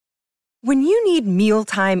When you need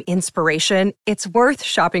mealtime inspiration, it's worth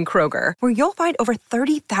shopping Kroger, where you'll find over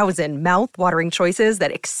 30,000 mouth-watering choices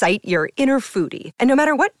that excite your inner foodie. And no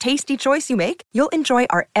matter what tasty choice you make, you'll enjoy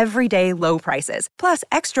our everyday low prices, plus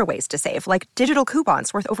extra ways to save, like digital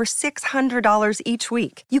coupons worth over $600 each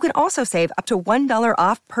week. You can also save up to $1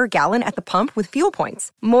 off per gallon at the pump with fuel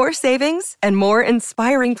points. More savings and more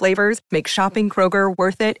inspiring flavors make shopping Kroger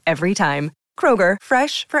worth it every time. Kroger,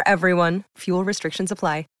 fresh for everyone. Fuel restrictions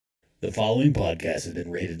apply. The following podcast has been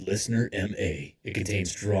rated Listener MA. It contains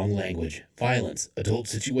strong language, violence, adult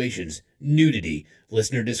situations, nudity.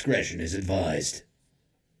 Listener discretion is advised.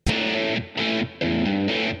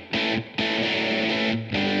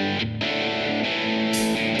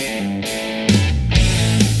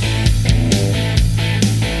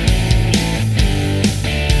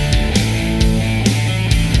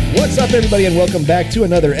 What's up, everybody, and welcome back to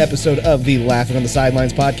another episode of the Laughing on the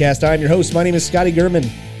Sidelines podcast. I'm your host. My name is Scotty Gurman,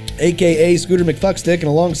 a.k.a. Scooter McFuckstick, and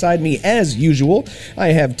alongside me, as usual, I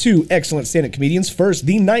have two excellent stand-up comedians. First,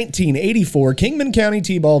 the 1984 Kingman County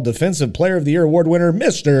T-Ball Defensive Player of the Year award winner,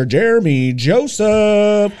 Mr. Jeremy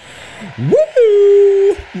Joseph.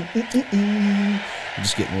 Woo! I'm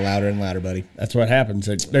just getting louder and louder, buddy. That's what happens.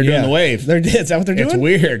 They're doing the wave. Is that what they're doing? It's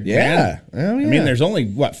weird, man. Oh, yeah. I mean, there's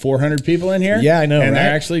only, 400 people in here? Yeah, I know, and right?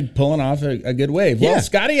 they're actually pulling off a good wave. Yeah. Well,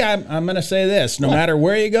 Scotty, I'm going to say this. No matter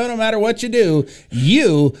where you go, no matter what you do,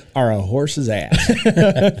 you are a horse's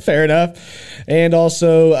ass. Fair enough. And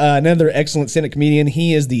also another excellent stand-up comedian.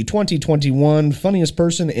 He is the 2021 funniest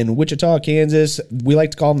person in Wichita, Kansas. We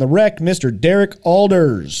like to call him the Wreck, Mr. Derek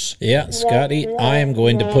Alders. Yeah, Scotty, I am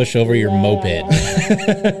going to push over your moped.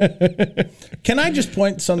 Can I just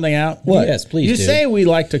point something out? What? Yes, please You do. say we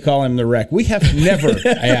like to call him the Wreck. We have never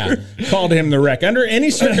called him the Wreck under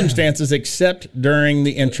any circumstances except during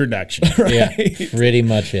the introduction. Yeah, pretty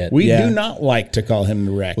much it. We do not like to call him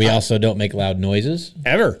the Wreck. We also don't make loud noises.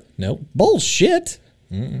 Ever. Nope. Bullshit.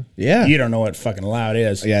 Yeah. You don't know what fucking loud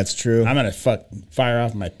is. Yeah, it's true. I'm going to fire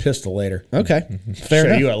off my pistol later. Okay. Fair Show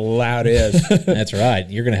enough. you what loud is. That's right.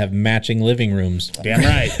 You're going to have matching living rooms. Damn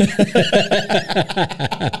right.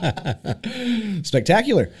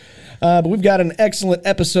 Spectacular. But we've got an excellent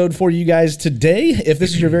episode for you guys today. If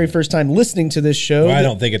this is your very first time listening to this show. Well, I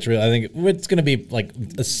don't think it's real. I think it's going to be like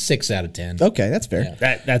a 6 out of 10. Okay, that's fair.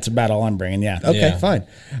 Yeah. That's about all I'm bringing, yeah. Okay, Yeah. fine.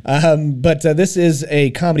 But this is a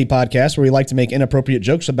comedy podcast where we like to make inappropriate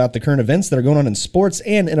jokes about the current events that are going on in sports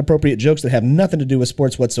and inappropriate jokes that have nothing to do with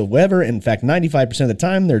sports whatsoever. In fact, 95% of the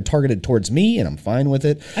time, they're targeted towards me, and I'm fine with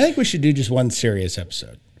it. I think we should do just one serious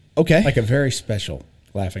episode. Okay. Like a very special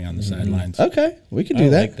Laughing on the Sidelines. Okay, we could do I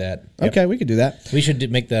that. like that. Okay, we could do that. We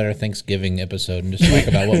should make that our Thanksgiving episode and just talk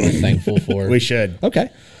about what we're thankful for. We should. Okay,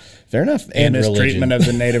 fair enough. And Mistreatment of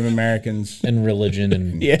the Native Americans. And religion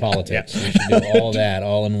and Yeah. politics. We should do all that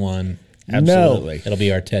all in one. Absolutely. It'll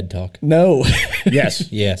be our TED Talk. No.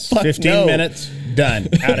 Yes. Yes. 15 no. minutes, done.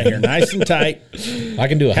 Out of here. Nice and tight. I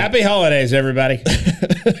can do a Happy holidays, everybody.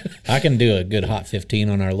 I can do a good hot 15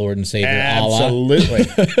 on our Lord and Savior Allah. Absolutely.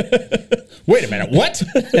 Wait a minute. What?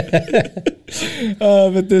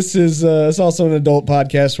 But this is it's also an adult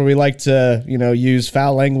podcast where we like to, use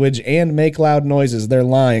foul language and make loud noises. They're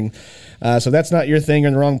lying. So that's not your thing. You're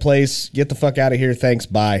in the wrong place. Get the fuck out of here. Thanks.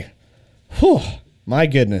 Bye. Whew. My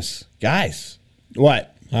goodness. Guys.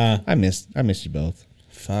 What? I missed you both.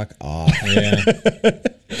 Fuck off. Yeah.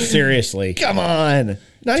 Seriously. Come on.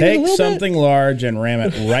 Not even a Take little something large and ram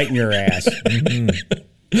it right in your ass.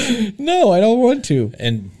 bit? No, I don't want to.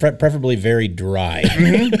 And preferably very dry.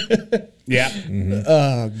 Yeah.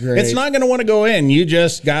 Oh, great. It's not going to want to go in. You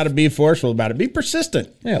just got to be forceful about it. Be persistent.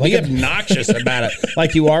 Yeah, be like obnoxious about it,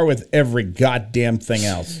 like you are with every goddamn thing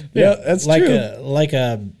else. Yeah, that's like true. like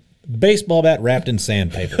a baseball bat wrapped in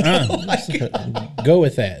sandpaper. Go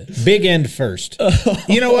with that. Big end first.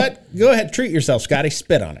 You know what? Go ahead, treat yourself, Scotty.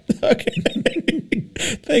 Spit on it. Okay.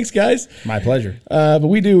 Thanks, guys. My pleasure. But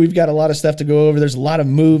we've got a lot of stuff to go over. There's a lot of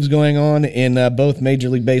moves going on in both Major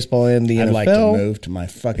League Baseball and the I'd NFL. like to move to my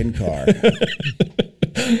fucking car.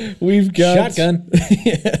 We've got Shotgun.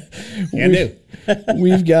 Can do.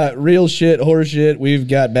 We've got real shit, horror shit. We've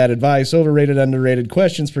got bad advice, overrated, underrated,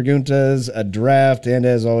 questions, preguntas, a draft, and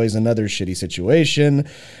as always, another shitty situation.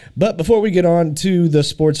 But before we get on to the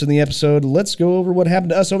sports in the episode, let's go over what happened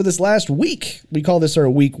to us over this last week. We call this our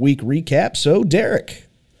week recap. So, Derek,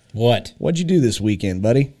 What? what'd you do this weekend,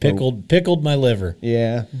 buddy? Pickled my liver.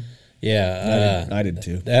 Yeah, Yeah. I did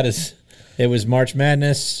too. It was March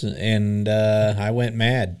Madness, and I went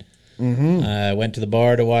mad. I went to the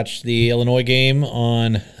bar to watch the Illinois game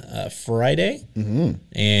on Friday,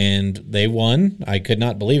 and they won. I could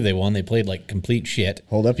not believe they won. They played like complete shit.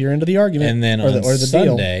 Hold up your end of the argument. And then or on the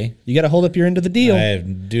Sunday, deal. You got to hold up your end of the deal. I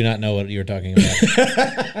do not know what you're talking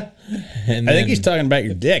about. And I think he's talking about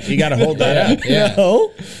your dick. You got to hold that up. Yeah.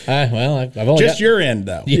 No. Well, I've only Just got, your end,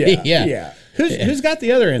 though. yeah. Who's got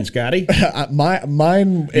the other end, Scotty?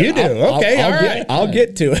 Mine. You do. Okay, all right. I'll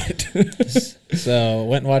get to it. So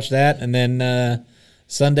went and watched that, and then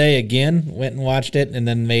Sunday again went and watched it, and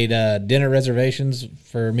then made dinner reservations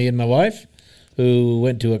for me and my wife, who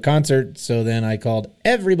went to a concert. So then I called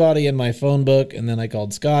everybody in my phone book, and then I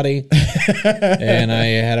called Scotty, and I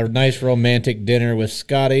had a nice romantic dinner with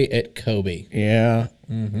Scotty at Kobe. Yeah.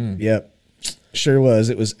 Yep. Sure was.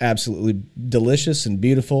 It was absolutely delicious and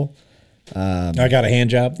beautiful. I got a hand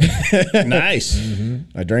job. Nice.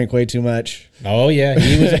 I drank way too much. Oh yeah,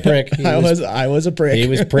 he was a prick. I was a prick. He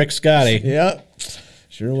was prick Scotty. Yep.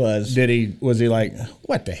 Sure was. Was he like,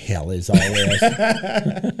 what the hell is all this?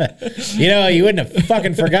 You know, you wouldn't have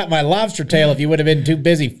fucking forgot my lobster tail if you would have been too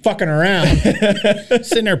busy fucking around.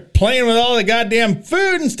 Sitting there playing with all the goddamn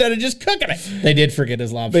food instead of just cooking it. They did forget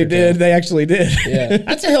his lobster They tail. did. They actually did. Yeah.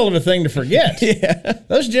 That's a hell of a thing to forget. Yeah.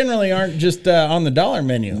 Those generally aren't just on the dollar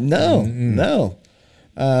menu. No. No.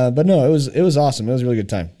 But no, it was awesome. It was a really good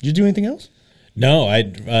time. Did you do anything else? No,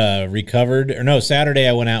 I recovered. Or no, Saturday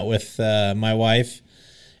I went out with my wife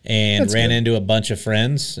and That's ran good. into a bunch of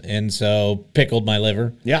friends, and so pickled my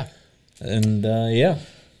liver. Yeah. And yeah.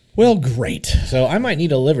 Well, great. So I might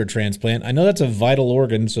need a liver transplant. I know that's a vital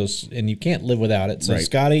organ, and you can't live without it. So Right.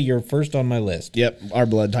 Scotty, you're first on my list. Yep. Our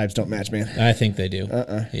blood types don't match, man. I think they do.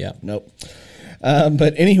 Yeah. Nope.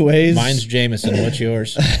 But anyways, Mine's Jameson. What's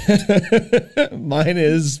yours? mine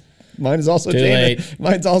is also Too late.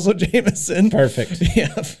 Mine's also Jameson. Perfect.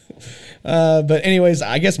 Yeah. But anyways,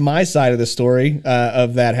 I guess my side of the story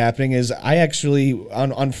of that happening is I actually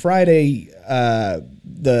on Friday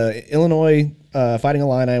the Illinois Fighting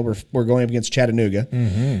Illini were going up against Chattanooga,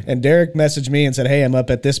 and Derek messaged me and said, "Hey, I'm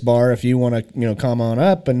up at this bar. If you want to come on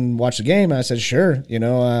up and watch the game." And I said, "Sure.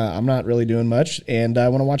 I'm not really doing much, and I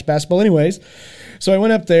want to watch basketball anyways." So I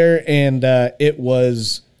went up there, and it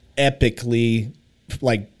was epically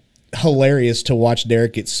hilarious to watch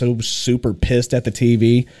Derek get so super pissed at the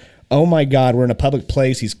TV. Oh my God, we're in a public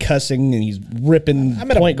place. He's cussing and he's ripping I'm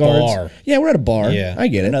at point a guards. bar. Yeah, we're at a bar. Yeah. I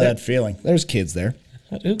get it. I know that feeling. There's kids there.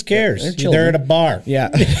 Who cares? They're They're, children. at a bar. Yeah.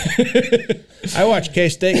 I watched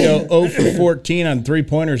K-State go 0 for 14 on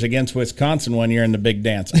three-pointers against Wisconsin one year in the big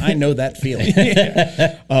dance. I know that feeling.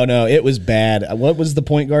 Oh no, it was bad. What was the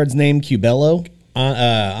point guard's name? Cubello?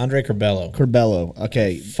 Andre Corbello. Corbello.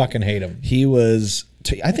 Okay. Fucking hate him. He was.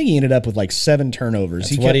 I think he ended up with 7 turnovers.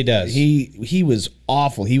 That's what he does. He was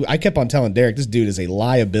awful. I kept on telling Derek, this dude is a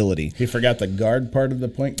liability. He forgot the guard part of the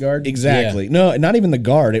point guard. Exactly. Yeah. No, not even the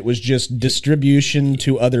guard. It was just distribution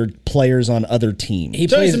to other players on other teams. He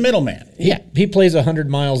So plays he's a middleman. He plays 100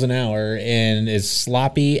 miles an hour and is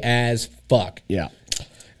sloppy as fuck. Yeah.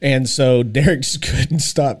 And so Derek just couldn't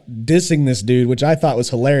stop dissing this dude, which I thought was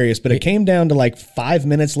hilarious. But it came down to 5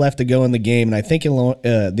 minutes left to go in the game. And I think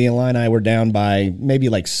the Illini were down by maybe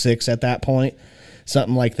 6 at that point,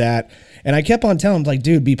 something like that. And I kept on telling him,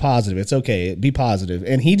 dude, be positive. It's okay. Be positive.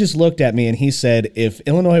 And he just looked at me and he said, if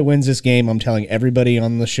Illinois wins this game, I'm telling everybody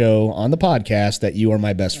on the show, on the podcast, that you are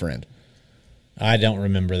my best friend. I don't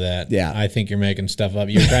remember that. Yeah. I think you're making stuff up.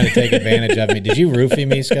 You're trying to take advantage of me. Did you roofie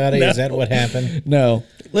me, Scotty? No. Is that what happened? No.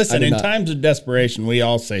 Listen, I did in not. times of desperation, we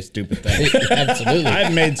all say stupid things. Absolutely.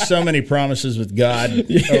 I've made so many promises with God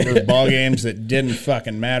over ball games that didn't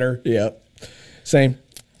fucking matter. Yep. Same.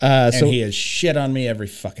 And So he has shit on me every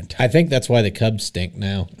fucking time. I think that's why the Cubs stink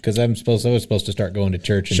now, because I was supposed to start going to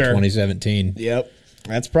church in Sure. 2017. Yep.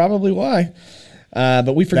 That's probably why.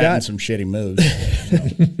 But we That forgot. and some shitty moves.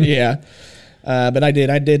 Yeah. But I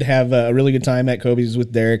did have a really good time at Kobe's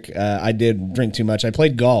with Derek. I did drink too much. I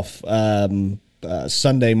played golf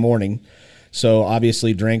Sunday morning. So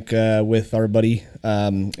obviously drank with our buddy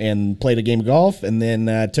and played a game of golf, and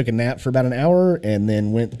then took a nap for about an hour, and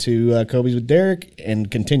then went to Kobe's with Derek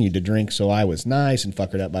and continued to drink. So I was nice and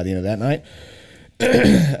fuckered up by the end of that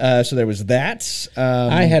night. So there was that.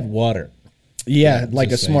 I had water. Yeah, like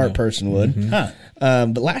a just so you smart know. person would. Huh.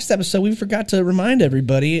 But last episode, we forgot to remind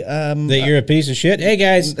everybody. That you're a piece of shit. Hey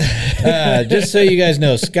guys, just so you guys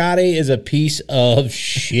know, Scotty is a piece of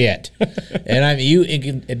shit, and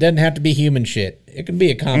it doesn't have to be human shit. It can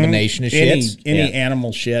be a combination of shits. Any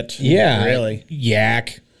animal shit. Yeah, Really.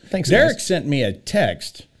 yak. Thanks, Derek guys. sent me a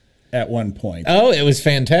text at one point. Oh, it was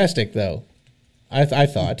fantastic though. I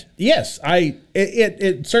thought. Yes,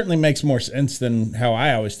 it certainly makes more sense than how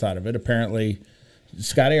I always thought of it. Apparently,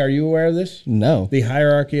 Scotty, are you aware of this? No. The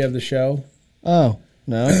hierarchy of the show? Oh,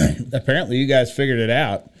 no. Apparently you guys figured it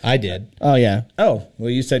out. I did. Oh, yeah. Oh, well,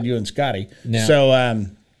 you said you and Scotty. No. So,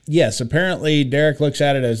 yes, apparently Derek looks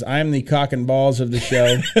at it as I'm the cock and balls of the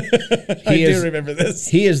show. I do remember this.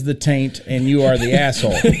 He is the taint, and you are the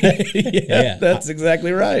asshole. Yeah. That's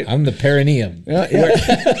exactly right. I'm the perineum.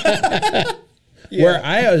 Where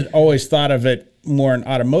I always thought of it more in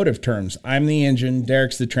automotive terms. I'm the engine,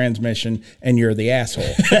 Derek's the transmission, and you're the asshole.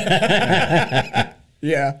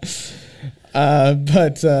 Yeah.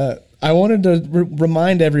 But I wanted to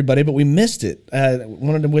remind everybody, but we missed it.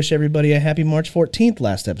 Wanted to wish everybody a happy March 14th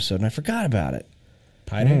last episode, and I forgot about it.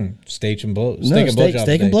 Pie day? Steak and blow. Steak and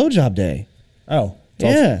blowjob day. Oh.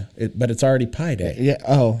 Yeah. But it's already pie day. Yeah.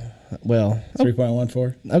 Oh, well.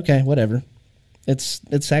 3.14? Okay, whatever.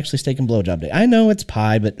 It's actually steak and blowjob day. I know it's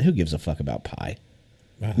pie, but who gives a fuck about pie?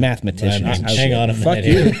 Mathematicians. Hang on a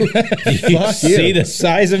minute. Fuck you. You see the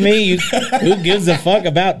size of me? Who gives a fuck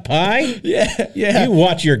about pie? Yeah. You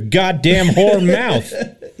watch your goddamn whore mouth.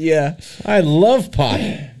 Yeah. I love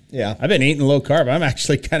pie. Yeah. I've been eating low carb. I'm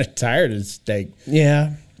actually kind of tired of steak.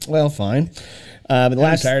 Yeah. Well, fine. But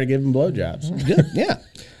I'm tired of giving blowjobs. Good. Yeah.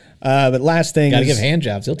 But last thing Got to is, give hand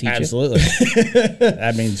jobs. He'll teach Absolutely.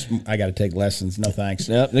 That means I got to take lessons. No thanks.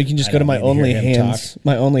 Yep, you can just I go to don't my need to hear him OnlyHands,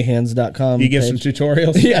 myonlyhands.com. You give some page.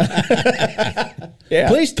 tutorials? Yeah.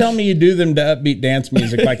 Please tell me you do them to upbeat dance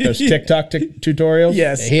music like those TikTok tutorials.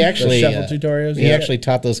 Yes. He actually Those shuffle tutorials. He actually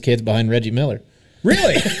taught those kids behind Reggie Miller.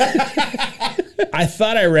 Really? I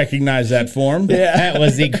thought I recognized that form. That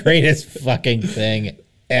was the greatest fucking thing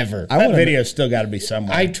ever. That video's still got to be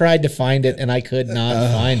somewhere. I tried to find it and I could not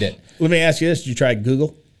find it. Let me ask you this: did you try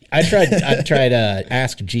Google? I tried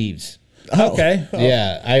Ask Jeeves. Okay.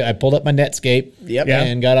 Yeah, I pulled up my Netscape Yep.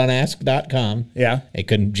 and got on ask.com. Yeah. It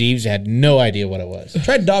couldn't. Jeeves had no idea what it was.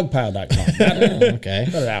 Try dogpile.com. Okay.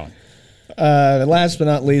 Go to that one. Last but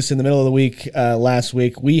not least, in the middle of the week, last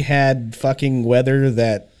week, we had fucking weather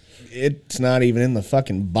that it's not even in the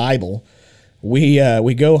fucking Bible. We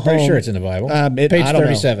go home. Pretty sure it's in the Bible. Page I don't know.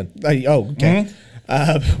 37. Okay.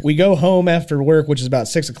 We go home after work, which is about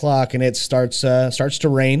 6 o'clock, and it starts to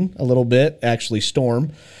rain a little bit, actually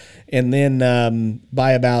storm. And then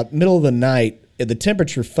by about middle of the night, the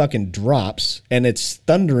temperature fucking drops, and it's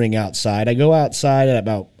thundering outside. I go outside at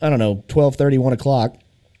about, 12:30, 1 o'clock,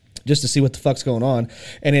 just to see what the fuck's going on,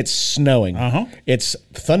 and it's snowing. It's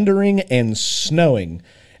thundering and snowing.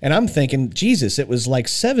 And I'm thinking, Jesus, it was like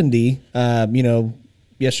 70,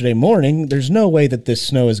 yesterday morning. There's no way that this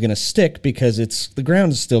snow is going to stick because the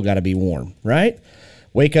ground's still got to be warm, right?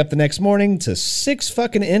 Wake up the next morning to 6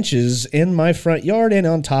 fucking inches in my front yard and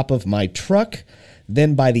on top of my truck.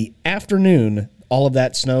 Then by the afternoon, all of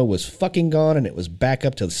that snow was fucking gone and it was back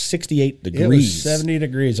up to 68 degrees. It was 70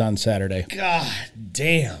 degrees on Saturday. God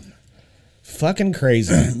damn. Fucking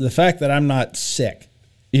crazy. The fact that I'm not sick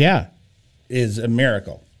Yeah. is a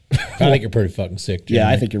miracle. I think you're pretty fucking sick, Jimmy. Yeah,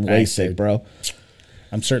 I think you're way Thanks, sick, dude. bro.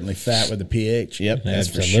 I'm certainly fat with a pH. Yep, that's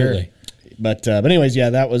for sure. Absolutely. But anyways, yeah,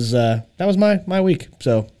 that was my week.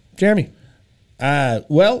 So, Jeremy.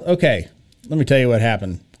 Well, okay. Let me tell you what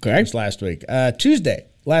happened Okay. last week. Last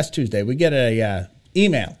Tuesday, we get a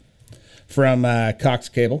email from Cox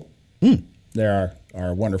Cable. They're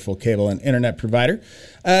our wonderful cable and internet provider,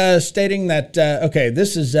 stating that,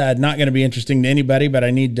 this is not going to be interesting to anybody, but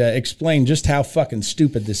I need to explain just how fucking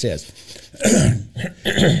stupid this is.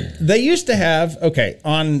 They used to have,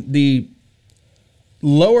 on the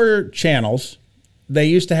lower channels, they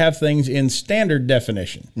used to have things in standard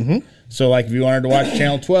definition. So, like, if you wanted to watch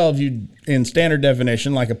Channel 12, in standard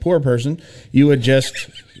definition, like a poor person, you would just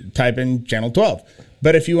type in Channel 12.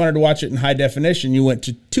 But if you wanted to watch it in high definition, you went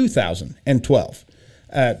to 2012.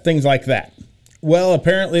 Things like that. Well,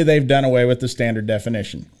 apparently they've done away with the standard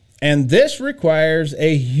definition. And this requires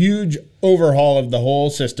a huge overhaul of the whole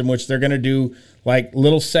system, which they're going to do like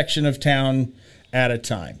little section of town at a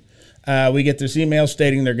time. We get this email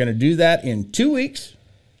stating they're going to do that in 2 weeks.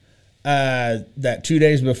 That 2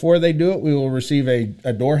 days before they do it, we will receive a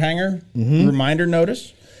door hanger reminder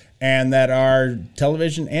notice, and that our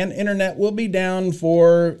television and internet will be down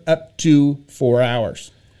for up to 4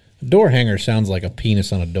 hours. Door hanger sounds like a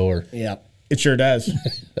penis on a door. Yeah. It sure does.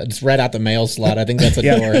 That's right out the mail slot. I think that's a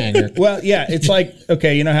door hanger. Well, yeah, it's like,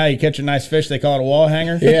 you know how you catch a nice fish, they call it a wall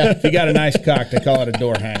hanger? Yeah. If you got a nice cock, they call it a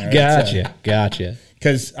door hanger. Gotcha.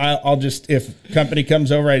 Because I'll just, if company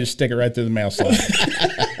comes over, I just stick it right through the mail slot.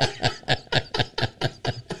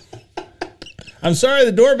 I'm sorry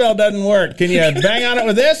the doorbell doesn't work. Can you bang on it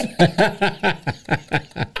with this?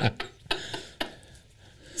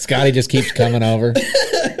 Scotty just keeps coming over.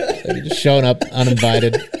 He's just showing up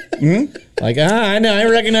uninvited. Like, I know, I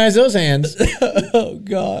recognize those hands. Oh,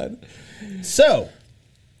 God. So,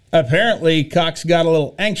 apparently, Cox got a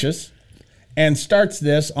little anxious and starts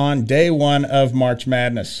this on day one of March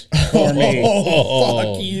Madness for me.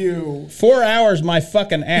 Fuck you. 4 hours, my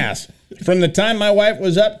fucking ass. From the time my wife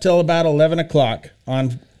was up till about 11 o'clock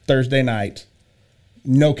on Thursday night.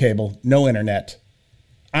 No cable, no internet.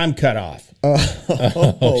 I'm cut off.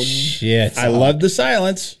 Oh, shit. I love the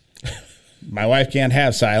silence. My wife can't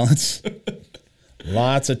have silence.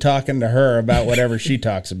 Lots of talking to her about whatever she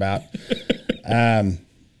talks about.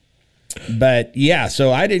 But yeah,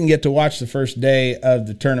 so I didn't get to watch the first day of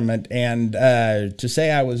the tournament, and to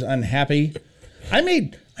say I was unhappy, I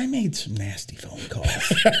made some nasty phone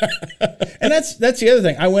calls. And that's the other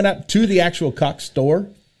thing. I went up to the actual Cox store,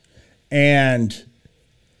 and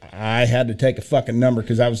I had to take a fucking number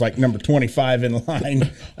because I was like number 25 in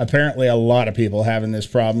line. Apparently, a lot of people having this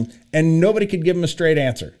problem, and nobody could give them a straight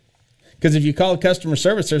answer. Because if you call customer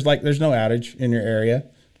service, there's no outage in your area.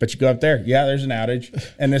 But you go up there, yeah, there's an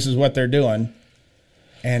outage, and this is what they're doing.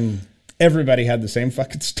 And everybody had the same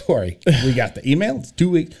fucking story. We got the email, it's 2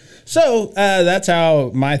 weeks. So that's how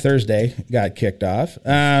my Thursday got kicked off.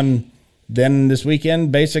 Then this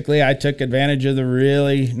weekend, basically, I took advantage of the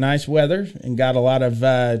really nice weather and got a lot of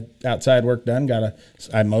outside work done.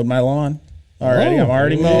 I mowed my lawn already. I'm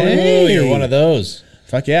already mowing. Oh, you're one of those.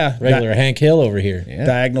 Fuck yeah. Regular Hank Hill over here. Yeah.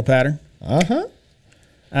 Diagonal pattern. Uh-huh.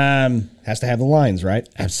 Has to have the lines, right?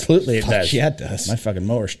 Absolutely it Fuck does. yeah, it does. My fucking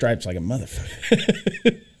mower stripes like a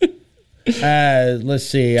motherfucker. Let's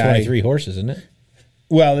see. 23 horses, isn't it?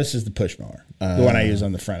 Well, this is the push mower. The one I use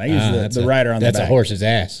on the front. I use the rider on the back. That's a horse's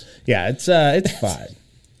ass. Yeah, it's 5.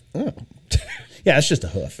 Oh. Yeah, it's just a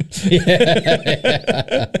hoof.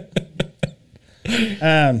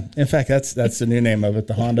 In fact, that's the new name of it,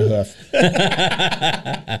 the Honda hoof.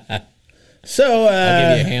 So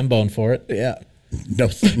I'll give you a ham bone for it. Yeah. No,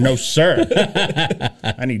 sir.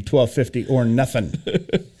 I need $12.50 or nothing.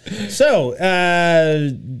 So,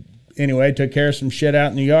 anyway, took care of some shit out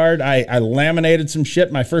in the yard. I laminated some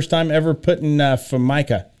shit. My first time ever putting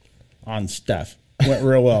Formica on stuff. Went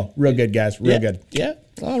real well. Real good, guys. Real good. Yeah.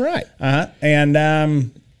 All right.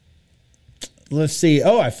 And let's see.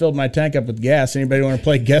 Oh, I filled my tank up with gas. Anybody want to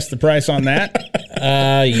play guess the price on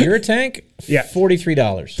that? Your tank? Yeah.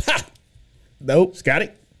 $43. Nope. Scotty?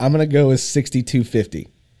 I'm going to go with $62.50.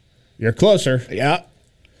 You're closer. Yeah.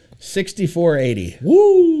 $64.80.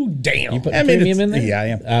 Woo, damn. You put premium in there? Yeah, I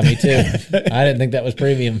am. Me too. I didn't think that was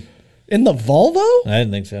premium. In the Volvo? I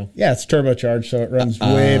didn't think so. Yeah, it's turbocharged, so it runs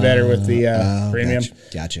way better with the premium.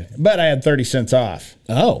 Gotcha. But I had 30 cents off.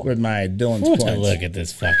 Oh. With my Dillon's Ooh, points. look at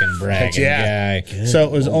this fucking bragging Yeah. guy. So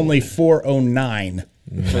it was only $4.09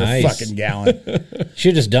 for a Nice. fucking gallon.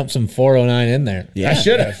 Should just dump some 409 in there. I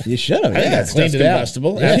should have. You should have. I think Yeah. that stuff's cleaned it out.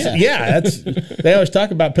 combustible. Yeah. They always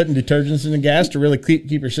talk about putting detergents in the gas to really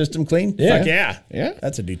keep your system clean. Yeah. Fuck yeah. Yeah.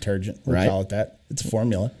 That's a detergent. We'll Right. call it that. It's a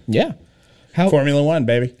formula. Yeah. How? Formula One,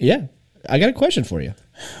 baby. Yeah. I got a question for you.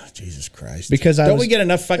 Jesus Christ. Because Don't we get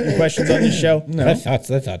enough fucking questions on this show? I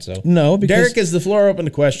thought so. No, because Derek, is the floor open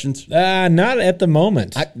to questions? Not at the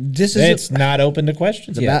moment. this is It's not open to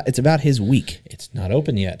questions yet. it's about his week. It's not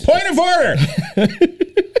open yet. Point of order.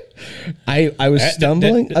 I was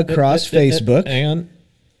stumbling across Facebook. Hang on.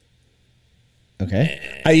 Okay.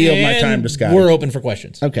 I yield my And time to Scott. We're open for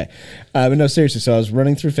questions. Okay. But no, seriously. So I was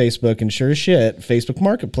running through Facebook, and sure as shit, Facebook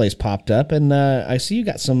Marketplace popped up, and I see you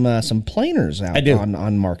got some planers out I do.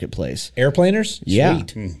 on Marketplace. Airplaners? Yeah.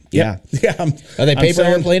 Sweet. Yeah. Yeah. Are they I'm paper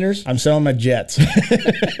selling- airplaners? I'm selling my jets.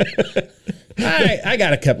 I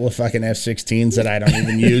got a couple of fucking F-16s that I don't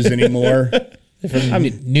even use anymore. From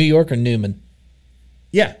New York or Newman?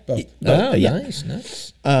 Yeah, both. Oh, yeah.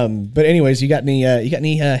 nice. But anyways, you got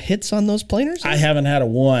any hits on those planers? I haven't had a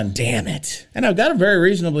one. Damn it. And I've got them very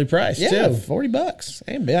reasonably priced, Yeah, too. $40.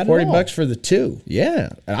 Ain't bad at $40 all. bucks for the two. Yeah.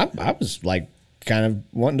 And I was like kind of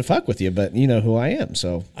wanting to fuck with you, but you know who I am,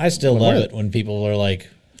 so I still love worth it when people are like,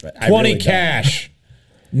 I 20 really don't. cash.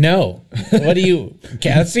 No. What do you...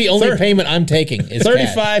 That's the only payment I'm taking is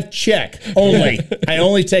 35 check only. I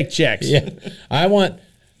only take checks. cash. Yeah. I want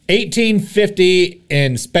 $18.50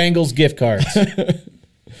 in Spangles gift cards.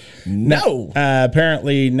 no.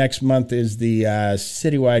 Apparently, next month is the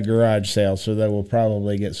citywide garage sale, so they will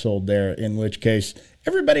probably get sold there, in which case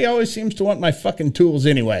everybody always seems to want my fucking tools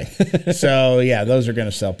anyway. So, yeah, those are going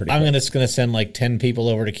to sell pretty I'm quick. just going to send like 10 people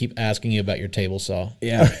over to keep asking you about your table saw.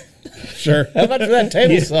 Yeah. Sure. How much for that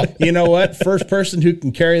table saw? You know what? First person who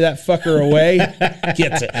can carry that fucker away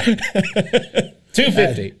gets it.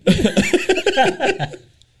 $250.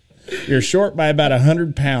 You're short by about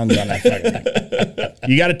 100 pounds on that fucking thing.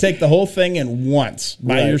 You got to take the whole thing in once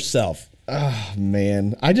by Right. yourself. Oh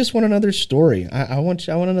man, I just want another story. I want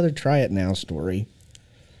another try it now story.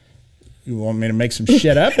 You want me to make some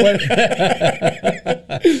shit up? What?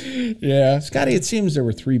 Yeah, Scotty, it seems there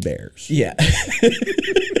were 3 bears. yeah,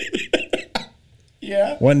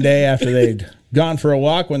 Yeah. One day after they'd gone for a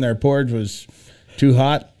walk when their porridge was too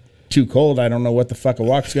hot, too cold, I don't know what the fuck a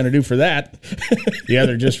walk's going to do for that. The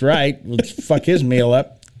other just right. Let's fuck his meal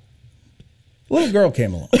up. A little girl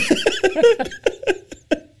came along.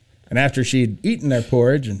 And after she'd eaten their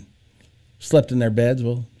porridge and slept in their beds,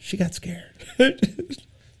 well, she got scared.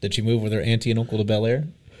 Did she move with her auntie and uncle to Bel Air?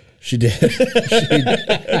 She did.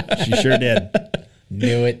 She sure did.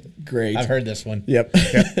 Knew it. Great. I've heard this one. yep.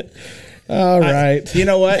 All right. You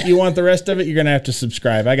know what? You want the rest of it? You're going to have to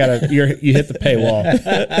subscribe. You hit the paywall.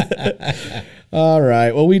 All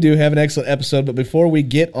right. Well, we do have an excellent episode, but before we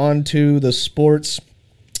get on to the sports,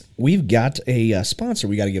 we've got a sponsor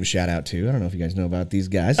we got to give a shout out to. I don't know if you guys know about these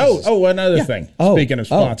guys. One other thing. Speaking of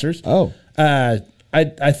sponsors.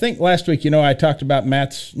 I think last week, I talked about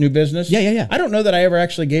Matt's new business. Yeah. I don't know that I ever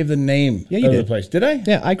actually gave the name you of did. the place. Did I?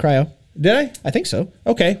 Yeah, iCryo. Did I? I think so.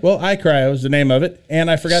 Okay. Well, iCryo is the name of it.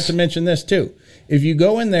 And I forgot to mention this, too. If you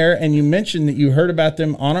go in there and you mention that you heard about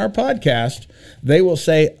them on our podcast, they will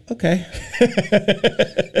say, okay.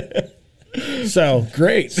 So,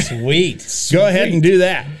 Great. Sweet. go ahead and do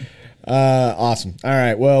that. Awesome. All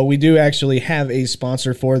right. Well, we do actually have a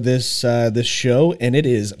sponsor for this this show, and it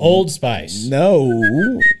is Old Spice. No,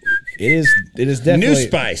 it is definitely New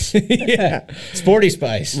Spice. Yeah, Sporty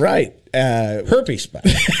Spice. right. Herpes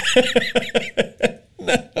Spice.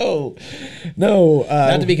 No.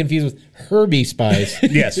 Not to be confused with Herbie Spice.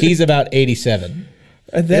 Yes. He's about 87.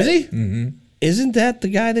 Is he? Isn't that the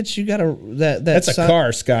guy that you got That's a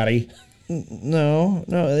car, Scotty. No,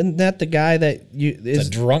 isn't that the guy that you It's is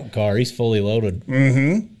a drunk car. He's fully loaded.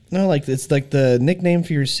 no like it's like the nickname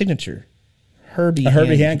for your signature, Herbie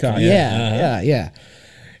Hancock. Yeah.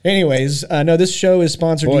 Anyways, no, this show is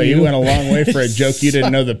sponsored. Boy, to you went a long way for a joke you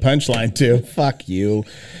didn't know the punchline to. Fuck you.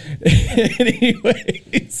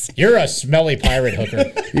 Anyways, You're a smelly pirate hooker.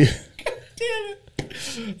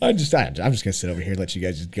 I'm just gonna sit over here and let you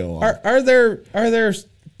guys just go on. Are there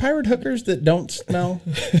pirate hookers that don't smell?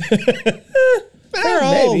 They're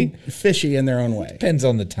all maybe. fishy in their own way. Depends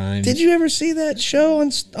on the time. Did you ever see that show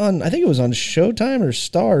on? I think it was on Showtime or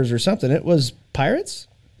Stars or something. It was pirates.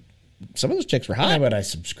 Some of those chicks were How hot would I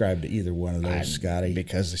subscribe to either one of those, Scotty?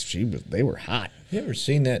 because they were hot. You ever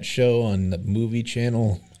seen that show on the movie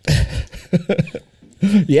channel?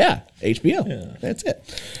 Yeah, HBO. Yeah. That's it.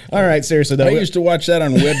 All right, seriously though. I used to watch that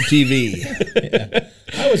on web TV.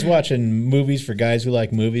 I was watching movies for guys who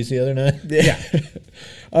like movies the other night. Yeah.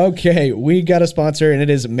 Okay, we got a sponsor, and it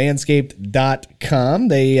is manscaped.com.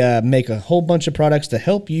 They make a whole bunch of products to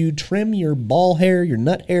help you trim your ball hair, your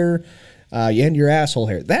nut hair, and your asshole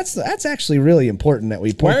hair. That's actually really important that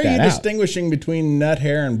we point Why are that you out. distinguishing between nut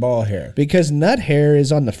hair and ball hair? Because nut hair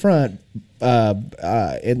is on the front,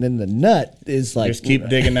 and then the nut is like... Just keep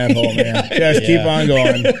digging that hole, man. Just keep on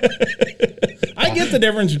going. I get the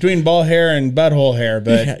difference between ball hair and butthole hair,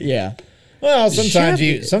 but Yeah. Well, sometimes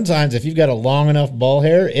if you've got a long enough ball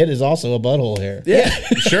hair, it is also a butthole hair. Yeah.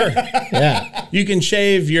 sure. Yeah. You can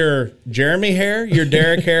shave your Jeremy hair, your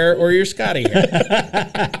Derek hair, or your Scotty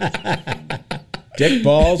hair. Dick,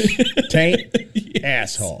 balls, taint,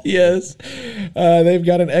 asshole. Yes. They've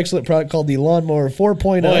got an excellent product called the Lawnmower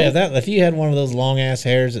 4.0. Oh yeah, if you had one of those long ass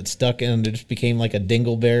hairs that stuck in and it just became like a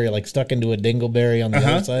dingleberry, like stuck into a dingleberry on the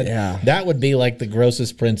other side, Yeah. that would be like the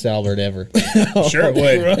grossest Prince Albert ever. Sure it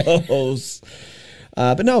would. Gross.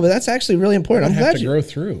 But that's actually really important. I'm have glad to you... grow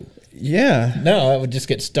through. Yeah. No, it would just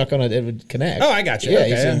get stuck on it. It would connect. Oh, I got you. Yeah, Okay.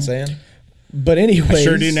 you see what I'm saying? But anyways... I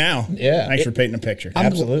sure do now. Yeah. Thanks for painting a picture.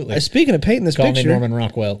 Absolutely. Speaking of painting this Call me picture... Norman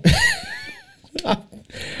Rockwell.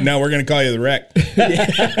 No, we're going to call you the wreck.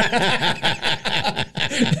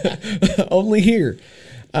 Only here.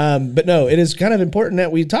 But no, it is kind of important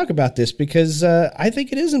that we talk about this because I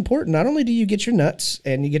think it is important. Not only do you get your nuts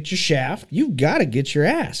and you get your shaft, you've got to get your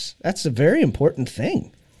ass. That's a very important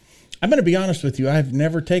thing. I'm going to be honest with you. I've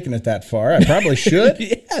never taken it that far. I probably should.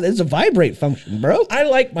 Yeah, there's a vibrate function, bro. I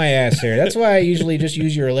like my ass hair. That's why I usually just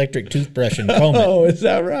use your electric toothbrush and comb it. Oh, is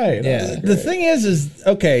that right? Yeah. The thing is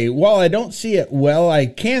okay, while I don't see it well, I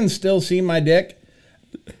can still see my dick.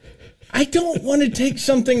 I don't want to take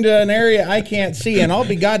something to an area I can't see, and I'll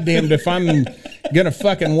be goddamned if I'm going to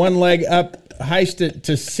fucking one leg up, heist it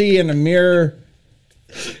to see in a mirror.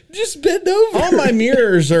 Just bend over. All my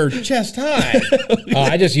mirrors are chest high.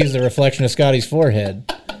 I just use the reflection of Scotty's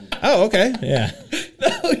forehead. Oh, okay. Yeah.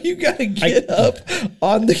 No, you gotta get up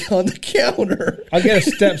on the counter. I'll get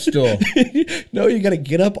a step stool. No, you gotta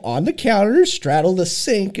get up on the counter, straddle the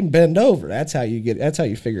sink, and bend over. That's how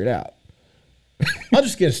you figure it out. I'll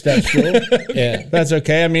just get a step stool. Yeah. That's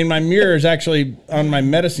okay. I mean, my mirror is actually on my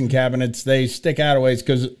medicine cabinets. They stick out a ways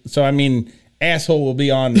asshole will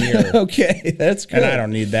be on mirror. Okay, that's good. And I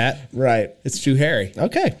don't need that. Right. It's too hairy.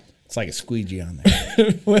 Okay. It's like a squeegee on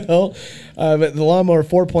there. Well, but the Lawnmower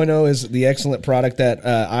 4.0 is the excellent product that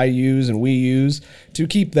I use and we use to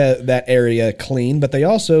keep that area clean. But they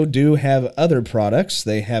also do have other products.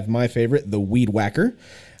 They have my favorite, the Weed Whacker.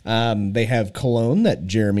 They have cologne that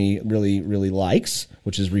Jeremy really, really likes,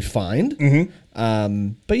 which is refined. Mm-hmm.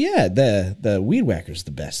 But yeah, the Weed Whacker's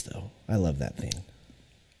the best, though. I love that thing.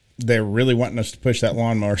 They're really wanting us to push that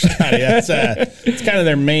lawnmower, Scotty. That's it's kind of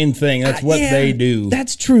their main thing. That's what they do.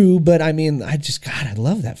 That's true, but I mean, I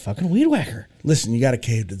love that fucking Weed Whacker. Listen, you got to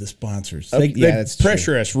cave to the sponsors. Okay, They that's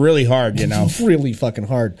pressure us really hard, you know. Really fucking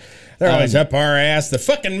hard. They're always up our ass. The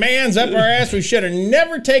fucking man's up our ass. We should have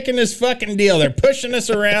never taken this fucking deal. They're pushing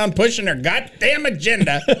us around, pushing their goddamn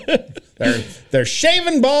agenda. Their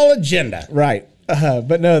shaving ball agenda. Right.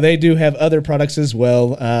 But no, they do have other products as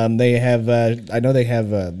well. They have, I know they have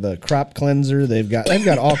the crop cleanser. They've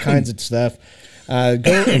got all kinds of stuff.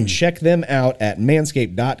 Go and check them out at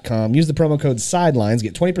manscaped.com. Use the promo code SIDELINES.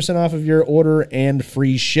 Get 20% off of your order and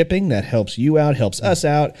free shipping. That helps you out, helps us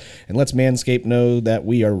out, and lets Manscaped know that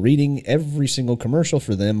we are reading every single commercial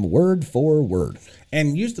for them word for word.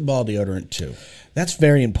 And use the ball deodorant, too. That's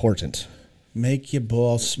very important. Make your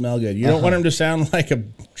balls smell good. You don't want them to sound like a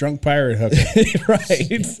drunk pirate hooker.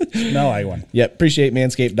 Right. Smell like one. Yep. Appreciate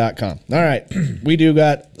manscaped.com. All right. We do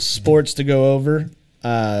got sports to go over.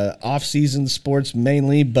 Off-season sports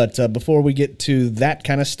mainly, but before we get to that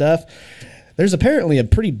kind of stuff, there's apparently a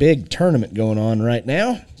pretty big tournament going on right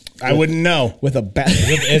now. I wouldn't know. With a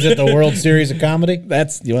Is it the World Series of Comedy?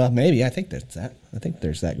 That's maybe. I think there's that. I think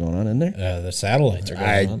there's that going on in there. The satellites are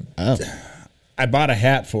going on. Oh, I bought a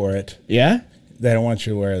hat for it. yeah. They don't want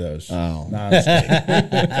you to wear those. Oh. No, I'm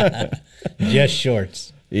just kidding. Just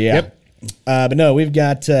shorts. Yeah. Yep. But no, we've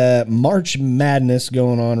got March Madness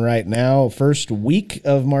going on right now. First week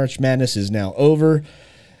of March Madness is now over.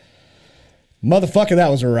 Motherfucker, that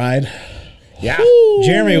was a ride. Yeah.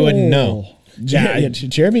 Jeremy wouldn't know.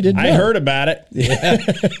 Jeremy didn't know. I heard about it.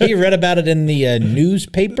 He read about it in the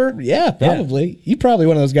newspaper. Yeah, probably. You probably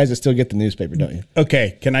one of those guys that still get the newspaper, don't you?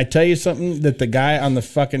 Okay, can I tell you something that the guy on the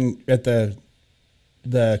fucking at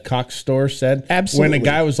the Cox store said? Absolutely. When the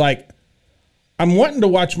guy was like, I'm wanting to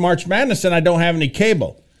watch March Madness and I don't have any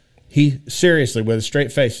cable. He seriously, with a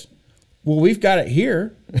straight face, well, we've got it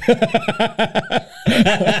here.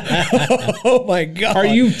 Oh my God. Are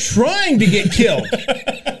you trying to get killed?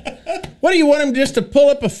 What do you want him just to pull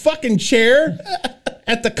up a fucking chair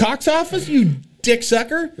at the Cox office, you dick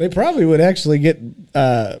sucker? They probably would actually get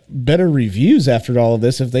better reviews after all of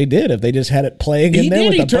this if they did. If they just had it playing in He there did.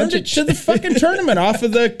 with He a turned bunch it to the fucking tournament off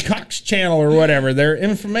of the Cox channel or whatever, their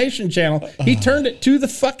information channel. He turned it to the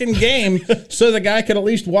fucking game so the guy could at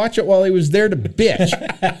least watch it while he was there to bitch.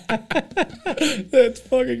 That's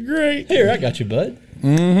fucking great. Here, I got you, bud.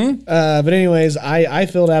 But anyways, I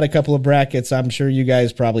filled out a couple of brackets. I'm sure you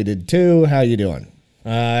guys probably did too. How you doing? I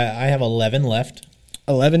have 11 left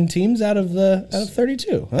 11 teams out of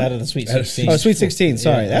 32. Huh? out of the Sweet 16. Oh, Sweet 16.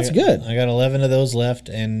 Sorry, Yeah, that's I got- good. I got 11 of those left,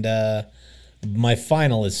 and my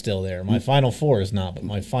final is still there. My final four is not, but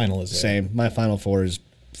my final is there. Same. My Final Four is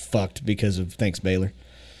fucked because of thanks Baylor.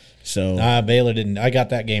 So Baylor didn't. I got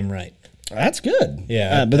that game right. that's good.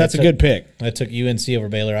 Yeah, but that's a took- good pick. I took UNC over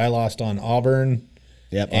Baylor. I lost on Auburn.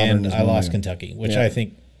 Yep, And Auburn is I one lost of- Kentucky, which Yeah. I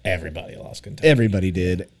think everybody lost Kentucky. Everybody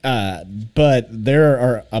did. But there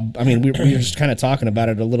are, I mean, we were just kind of talking about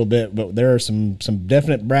it a little bit, but there are some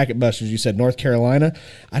definite bracket busters. You said North Carolina.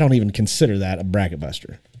 I don't even consider that a bracket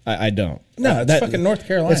buster. I don't. No, it's fucking North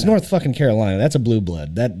Carolina. It's North fucking Carolina. That's a blue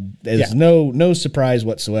blood. That is Yeah. no surprise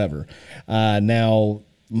whatsoever. Now,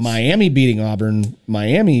 Miami beating Auburn.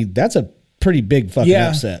 Miami, that's a pretty big fucking Yeah.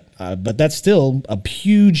 upset. But that's still a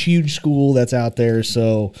huge school that's out there.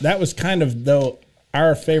 So, That was kind of, though,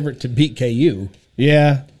 our favorite to beat KU.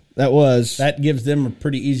 yeah, that was. That gives them a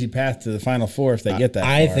pretty easy path to the Final Four if they get that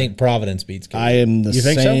I far. think Providence beats KU. I am the You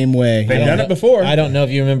think so? same way. They've I don't done know- it before. I don't know if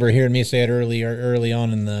you remember hearing me say it early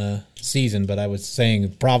on in the season, but I was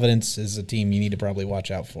saying Providence is a team you need to probably watch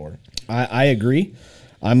out for. I agree.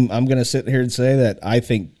 I'm going to sit here and say that I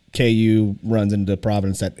think KU runs into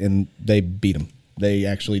Providence and they beat them. They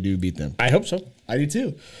actually do beat them. I hope so. I do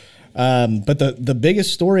too. But the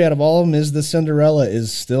biggest story out of all of them is the Cinderella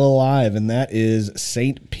is still alive, and that is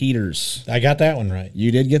St. Peter's. I got that one right.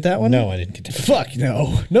 You did get that one? No, I didn't get that. Fuck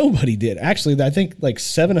no. Nobody did. Actually, I think like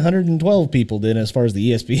 712 people did as far as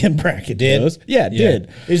the ESPN bracket goes. Yeah, it did.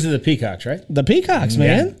 These are the Peacocks, right? The Peacocks,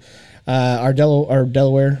 man. Our Delaware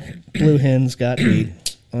Blue Hens got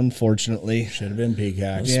beat, unfortunately. Should have been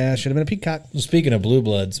Peacocks. Yeah, should have been a Peacock. Well, speaking of Blue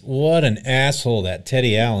Bloods, what an asshole that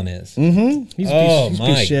Teddy Allen is. Mm-hmm. He's a piece of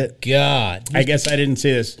my shit. God. I guess I didn't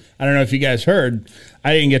see this. I don't know if you guys heard.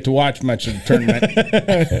 I didn't get to watch much of the tournament.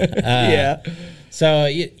 Yeah. So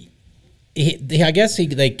I guess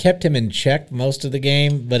they kept him in check most of the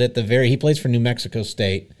game, but he plays for New Mexico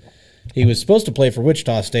State. He was supposed to play for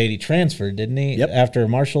Wichita State. He transferred, didn't he? Yep. After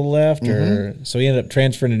Marshall left, so he ended up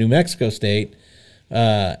transferring to New Mexico State.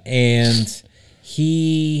 And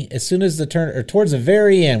he, as soon as towards the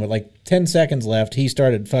very end, with like 10 seconds left, he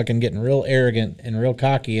started fucking getting real arrogant and real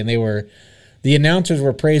cocky. And the announcers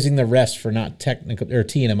were praising the refs for not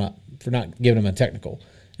teeing him up, for not giving him a technical.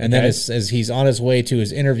 And then as he's on his way to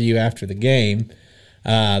his interview after the game,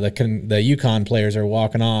 the UConn players are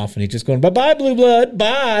walking off, and he's just going, bye-bye, Blue Blood,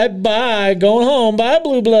 bye, going home, bye,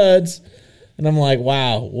 Blue Bloods. And I'm like,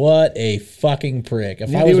 wow, what a fucking prick.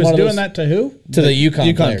 If I was was doing that to who? To the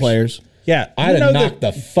UConn players. Yeah. I'd have knocked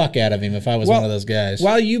the fuck out of him if I was one of those guys.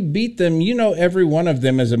 While you beat them, every one of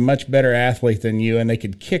them is a much better athlete than you, and they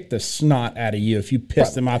could kick the snot out of you if you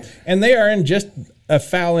piss them off. And they are in just a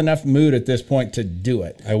foul enough mood at this point to do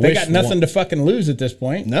it. They got nothing to fucking lose at this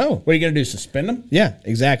point. No. What are you going to do, suspend them? Yeah,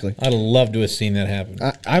 exactly. I'd love to have seen that happen.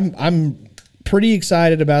 I'm pretty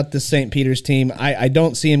excited about this St. Peter's team. I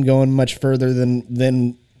don't see him going much further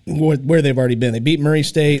than where they've already been. They beat Murray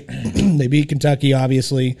State. They beat Kentucky,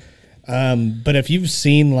 obviously. But if you've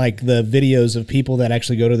seen like the videos of people that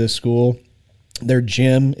actually go to this school, their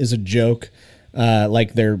gym is a joke.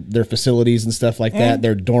 Like their facilities and stuff like that.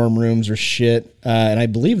 Their dorm rooms are shit. And I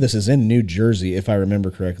believe this is in New Jersey, if I remember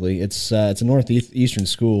correctly. It's a northeastern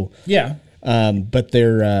school. Yeah. But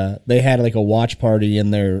they had like a watch party in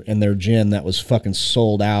their gym that was fucking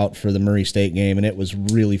sold out for the Murray State game, and it was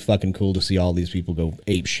really fucking cool to see all these people go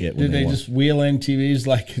ape shit. Did they just wheel in TVs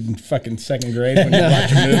like in fucking second grade when you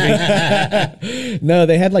watch a movie? No,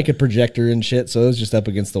 they had like a projector and shit, so it was just up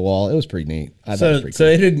against the wall. It was pretty neat. I thought it was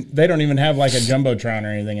pretty cool. They don't even have like a jumbotron or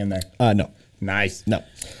anything in there. No. Nice. No.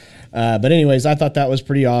 But anyways, I thought that was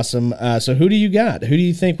pretty awesome. So who do you got? Who do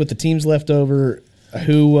you think with the teams left over?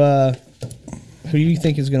 Who do you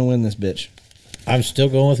think is going to win this bitch? I'm still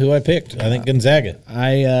going with who I picked. I think Gonzaga.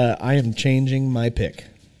 I am changing my pick.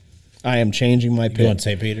 You going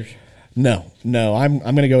St. Peter's? No. I'm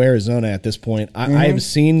going to go Arizona at this point. I have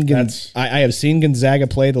seen Gonzaga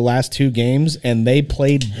play the last two games, and they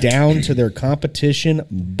played down to their competition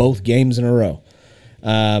both games in a row.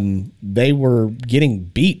 They were getting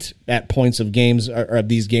beat at points of games or of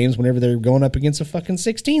these games whenever they're going up against a fucking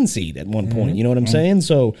 16 seed at one point. You know what I'm saying?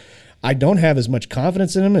 So I don't have as much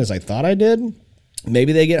confidence in them as I thought I did.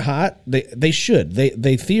 Maybe they get hot. They should.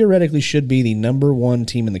 They theoretically should be the number one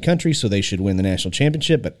team in the country, so they should win the national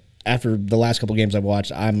championship. But after the last couple games I've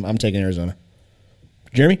watched, I'm taking Arizona.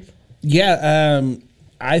 Jeremy? Yeah,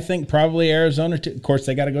 I think probably Arizona too. Of course,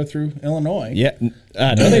 they got to go through Illinois. Yeah.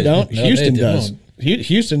 No, they don't. No, Houston they does. don't.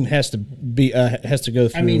 Houston has to go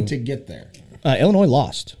through. I mean, to get there. Illinois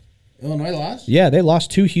lost. Illinois lost? Yeah, they lost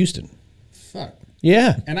to Houston. Fuck.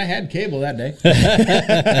 Yeah. And I had cable that day.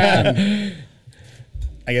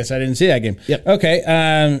 I guess I didn't see that game. Yep. Okay.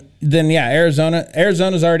 Then, yeah,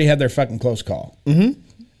 Arizona's already had their fucking close call. Mm-hmm.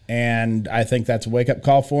 And I think that's a wake-up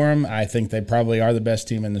call for them. I think they probably are the best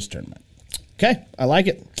team in this tournament. Okay, I like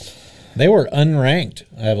it. They were unranked,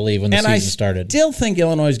 I believe, when the season started. I still think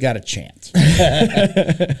Illinois got a chance.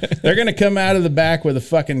 They're going to come out of the back with a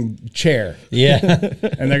fucking chair. Yeah.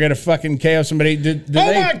 And they're going to fucking KO somebody.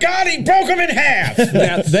 My God, he broke him in half.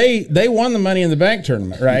 Now, they won the Money in the Bank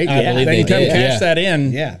tournament, right? I believe they they can come did, cash yeah. that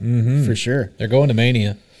in. Yeah, for sure. They're going to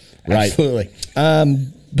Mania. Right. Absolutely.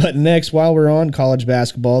 But next, while we're on college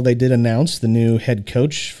basketball, they did announce the new head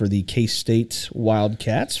coach for the K-State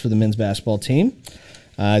Wildcats for the men's basketball team.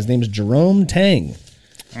 His name is Jerome Tang.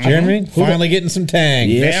 Jeremy, finally getting some Tang.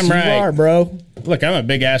 Yes, Damn right. you are, bro. Look, I'm a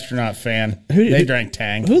big astronaut fan. They drank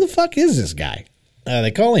Tang. Who the fuck is this guy?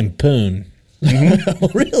 They call him Poon.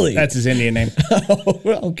 Really? That's his Indian name.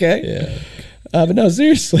 Okay. Yeah. But no,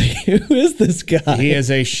 seriously, who is this guy? He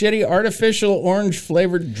is a shitty artificial orange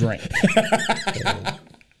flavored drink.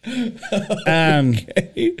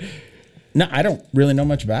 No, I don't really know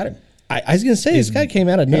much about him. I was going to say, this guy came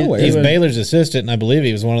out of nowhere. He's Baylor's assistant, and I believe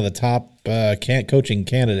he was one of the top coaching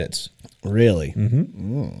candidates. Really?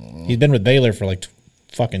 He's been with Baylor for like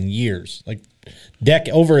fucking years, like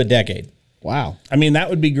over a decade. Wow. I mean, that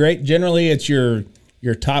would be great. Generally, it's your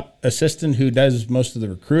top assistant who does most of the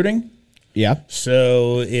recruiting. Yeah.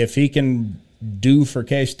 So if he can do for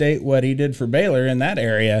K-State what he did for Baylor in that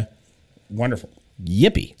area, wonderful.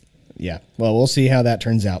 Yippee. Yeah. Well, we'll see how that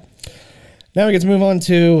turns out. Now we get to move on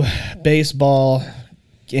to baseball.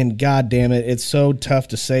 And God damn it, it's so tough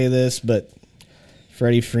to say this, but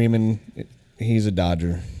Freddie Freeman, he's a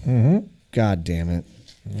Dodger. Mm-hmm. God damn it.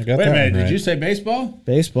 I got Wait a that minute, one right. did you say baseball?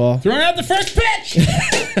 Baseball. Throwing out the first pitch!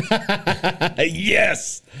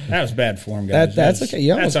 Yes! That was bad form, guys. That's okay.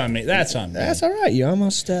 You That's almost- on me. That's on me. That's all right. You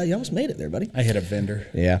almost made it there, buddy. I hit a vendor.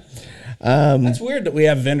 Yeah. That's weird that we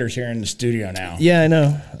have vendors here in the studio now. Yeah,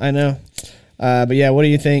 I know. But yeah, what do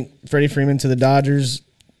you think? Freddie Freeman to the Dodgers.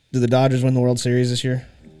 Do the Dodgers win the World Series this year?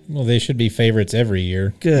 Well, they should be favorites every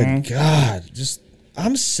year. Good God.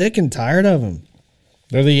 I'm sick and tired of them.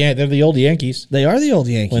 They're the old Yankees. They are the old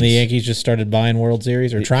Yankees. When the Yankees just started buying World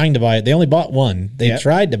Series or trying to buy it, they only bought one. They Yep.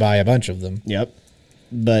 tried to buy a bunch of them. Yep.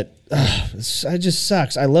 But it just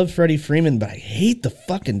sucks. I love Freddie Freeman, but I hate the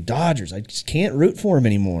fucking Dodgers. I just can't root for him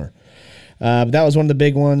anymore. But that was one of the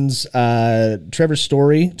big ones. Trevor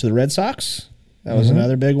Story to the Red Sox. That was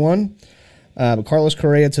another big one. But Carlos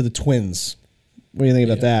Correa to the Twins. What do you think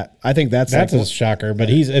about that? I think that's That's a shocker, but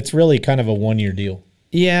it's really kind of a 1-year deal.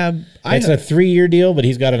 yeah. It's a 3-year deal, but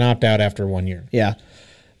he's got an opt-out after 1 year. Yeah,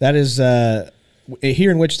 that is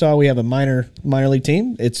here in Wichita. We have a minor league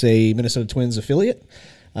team. It's a Minnesota Twins affiliate.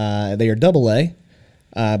 They are AA,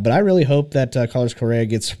 but I really hope that Carlos Correa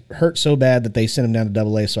gets hurt so bad that they send him down to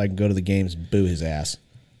AA so I can go to the games and boo his ass.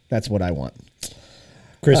 That's what I want.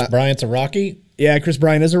 Chris Bryant's a Rocky. Yeah, Chris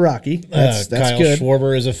Bryant is a Rocky. That's Kyle good.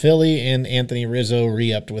 Schwarber is a Philly, and Anthony Rizzo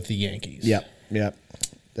re-upped with the Yankees. Yep.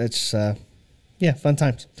 That's fun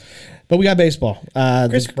times. But we got baseball.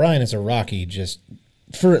 Chris Bryant is a Rocky. Just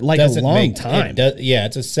for like a doesn't long make time.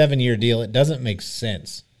 It's a 7-year deal. It doesn't make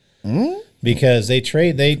sense because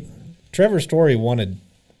Trevor Story wanted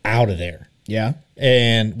out of there. Yeah.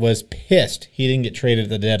 And was pissed he didn't get traded at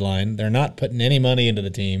the deadline. They're not putting any money into the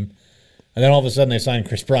team. And then all of a sudden they signed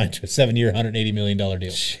Chris Bryant to a 7-year, $180 million deal.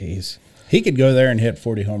 Jeez. He could go there and hit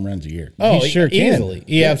 40 home runs a year. Oh, He sure can. easily.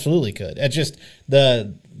 He absolutely could. It's just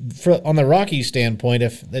on the Rockies standpoint,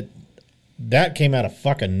 if that came out of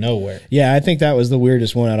fucking nowhere. Yeah, I think that was the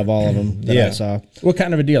weirdest one out of all of them that I saw. What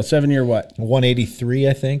kind of a deal? 7-year what? 183,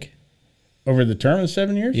 I think. Over the term of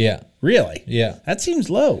 7 years? Yeah. Really? Yeah. That seems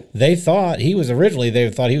low. They thought he was going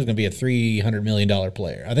to be a $300 million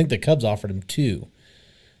player. I think the Cubs offered him $2 million.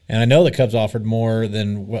 And I know the Cubs offered more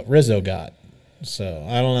than what Rizzo got. So,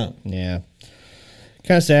 I don't know. Yeah.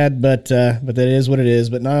 Kind of sad, but that is what it is.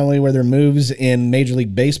 But not only were there moves in Major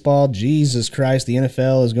League Baseball, Jesus Christ, the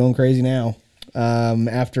NFL is going crazy now.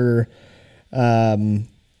 After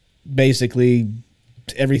basically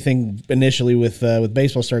everything initially with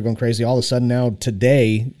baseball started going crazy, all of a sudden now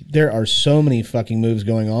today there are so many fucking moves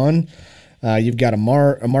going on. You've got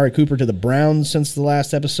Amari Cooper to the Browns since the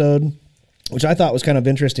last episode, which I thought was kind of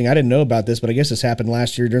interesting. I didn't know about this, but I guess this happened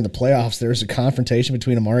last year during the playoffs. There was a confrontation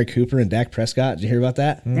between Amari Cooper and Dak Prescott. Did you hear about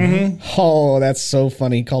that? Mm-hmm. Oh, that's so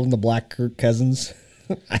funny. He called him the Black Kirk Cousins.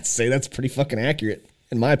 I'd say that's pretty fucking accurate,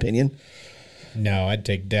 in my opinion. No, I'd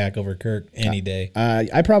take Dak over Kirk any day.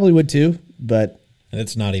 I probably would too, but And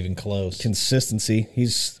it's not even close. consistency.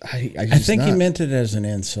 I think he meant it as an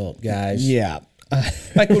insult, guys. Yeah.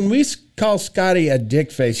 Like when we call Scotty a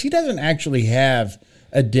dick face, he doesn't actually have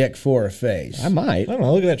a dick for a face. I might. I don't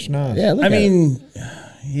know. Look at that schnoz. Yeah, look I at it. mean,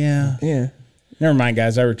 yeah. Yeah. Never mind,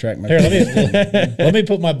 guys. I retract my. Here, let me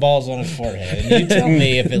put my balls on his forehead, and you tell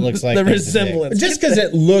me if it looks like The there's a dick. resemblance. Just because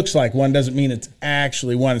it looks like one doesn't mean it's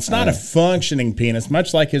actually one. It's not a functioning penis,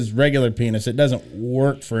 much like his regular penis. It doesn't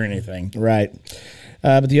work for anything. Right.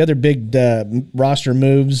 But the other big roster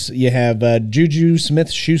moves, you have Juju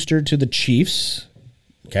Smith-Schuster to the Chiefs.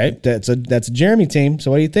 Okay. That's a Jeremy team. So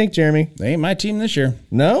what do you think, Jeremy? They ain't my team this year.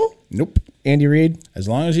 No? Nope. Andy Reid? As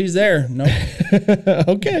long as he's there. Nope.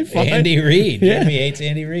 Okay, fine. Andy Reid. Jeremy hates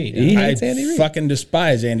Andy Reid. He I hates Andy Reid. fucking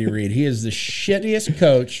despise Andy Reid. He is the shittiest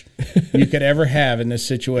coach you could ever have in this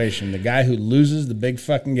situation. The guy who loses the big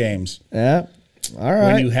fucking games. Yeah. All When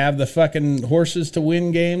right. you have the fucking horses to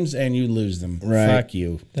win games and you lose them. Right. Fuck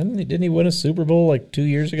you. Didn't he win a Super Bowl like 2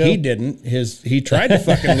 years ago? He didn't. He tried to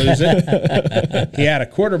fucking lose it. He had a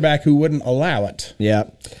quarterback who wouldn't allow it. Yeah.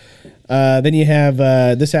 Then you have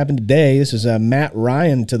this happened today. This is Matt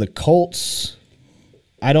Ryan to the Colts.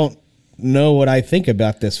 I don't know what I think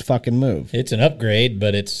about this fucking move. It's an upgrade,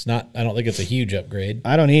 but it's not. I don't think it's a huge upgrade.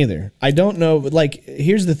 I don't either. I don't know. Like,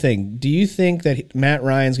 here's the thing. Do you think that Matt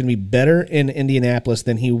Ryan's going to be better in Indianapolis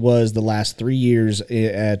than he was the last 3 years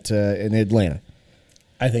in Atlanta?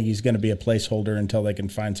 I think he's going to be a placeholder until they can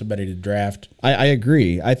find somebody to draft. I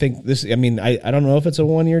agree. I think this. I mean, I don't know if it's a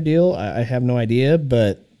 1 year deal. I have no idea,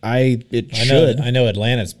 but it should. I know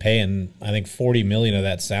Atlanta's paying, I think, $40 million of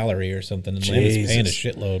that salary or something. Atlanta's paying a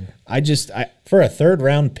shitload. For a third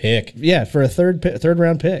round pick. Yeah, for a third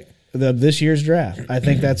round pick of this year's draft. I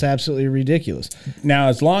think that's absolutely ridiculous. Now,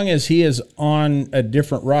 as long as he is on a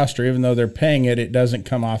different roster, even though they're paying it, it doesn't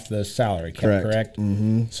come off the salary cap, correct?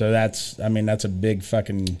 Mm-hmm. So that's a big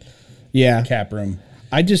fucking cap room.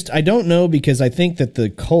 I don't know, because I think that the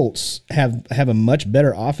Colts have a much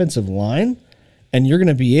better offensive line. And you're going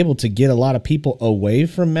to be able to get a lot of people away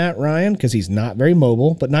from Matt Ryan because he's not very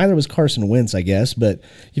mobile, but neither was Carson Wentz, I guess. But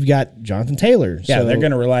you've got Jonathan Taylor. Yeah, so they're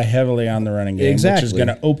going to rely heavily on the running game, which is going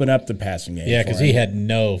to open up the passing game. Yeah, because he had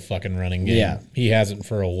no fucking running game. Yeah. He hasn't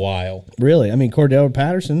for a while. Really? I mean, Cordell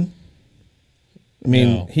Patterson,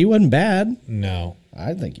 he wasn't bad. No.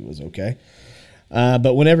 I think he was okay.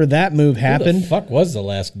 But whenever that move happened. Who the fuck was the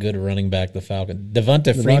last good running back the Falcons?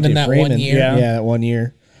 Devonta Freeman that 1 year? Yeah, that 1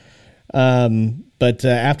 year. But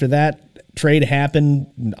after that trade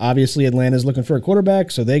happened, obviously Atlanta's looking for a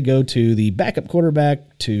quarterback, so they go to the backup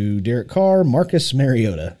quarterback to Derek Carr, Marcus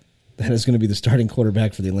Mariota. That is going to be the starting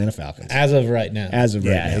quarterback for the Atlanta Falcons as of right now.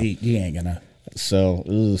 now, he ain't gonna. So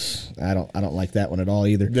I don't like that one at all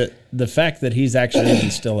either. The fact that he's actually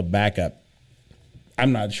even still a backup,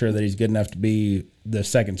 I'm not sure that he's good enough to be the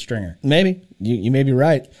second stringer. Maybe you may be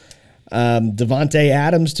right. Devontae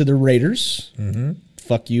Adams to the Raiders. Mm-hmm.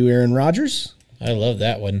 Fuck you, Aaron Rodgers. I love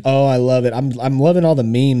that one. Oh, I love it. I'm loving all the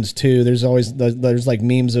memes too. There's like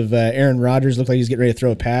memes of Aaron Rodgers look like he's getting ready to throw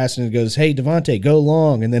a pass, and it goes, "Hey Devontae, go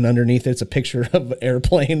long," and then underneath it's a picture of an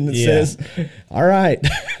airplane that says, "All right,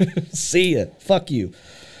 see ya, fuck you."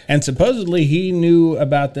 And supposedly he knew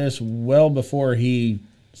about this well before he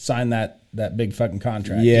signed that big fucking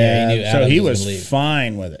contract. Yeah, he knew so he was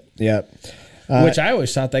fine with it. Yep. Which I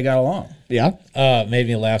always thought they got along. Yeah. It made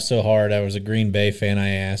me laugh so hard. I was a Green Bay fan.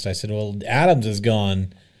 I said, well, Adams is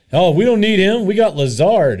gone. Oh, we don't need him. We got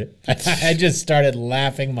Lazard. I just started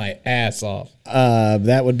laughing my ass off.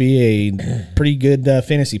 That would be a pretty good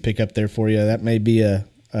fantasy pickup there for you. That may be a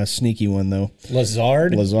sneaky one, though.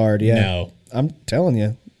 Lazard, yeah. No. I'm telling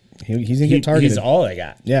you. He's going to get targeted. He's all they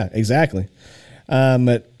got. Yeah, exactly.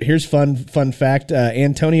 But here's fun fact.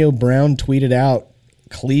 Antonio Brown tweeted out,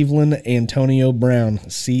 Cleveland Antonio Brown,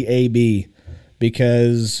 CAB,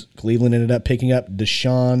 because Cleveland ended up picking up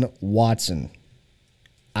Deshaun Watson.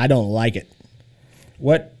 I don't like it.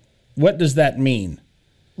 What does that mean?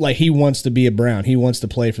 Like, he wants to be a Brown. He wants to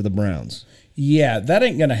play for the Browns. Yeah, that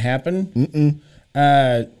ain't going to happen.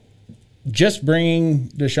 Just bringing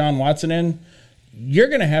Deshaun Watson in, you're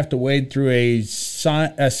going to have to wade through a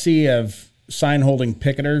sea of sign-holding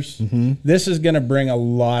picketers. Mm-hmm. This is going to bring a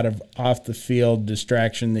lot of off-the-field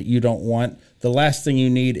distraction that you don't want. The last thing you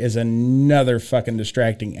need is another fucking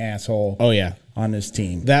distracting asshole. Oh yeah, on this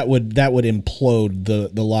team. That would implode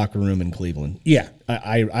the locker room in Cleveland. Yeah,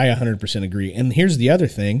 I 100% agree. And here's the other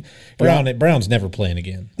thing: Brown's never playing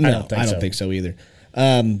again. No, I don't think so either.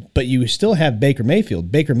 But you still have Baker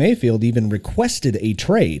Mayfield. Baker Mayfield even requested a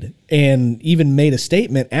trade and even made a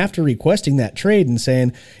statement after requesting that trade and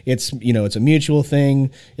saying it's a mutual thing.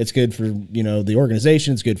 It's good for, the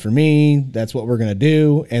organization. It's good for me. That's what we're going to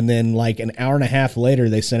do. And then like an hour and a half later,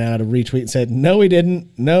 they sent out a retweet and said, no, we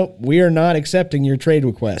didn't. No, we are not accepting your trade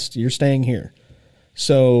request. You're staying here.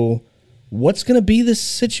 So what's going to be this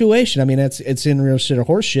situation? I mean, it's in real shit or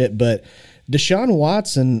horse shit, but Deshaun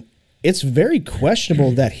Watson, it's very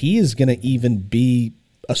questionable that he is going to even be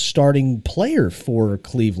a starting player for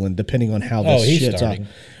Cleveland, depending on how this shit's off.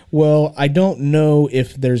 Well, I don't know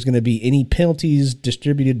if there's going to be any penalties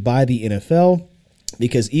distributed by the NFL,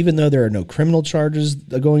 because even though there are no criminal charges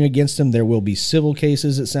going against him, there will be civil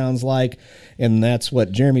cases, it sounds like. And that's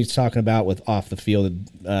what Jeremy's talking about with off the field,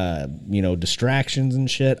 distractions and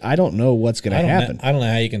shit. I don't know what's going to happen. I don't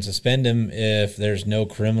know how you can suspend him if there's no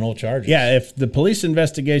criminal charges. Yeah, if the police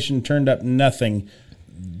investigation turned up nothing,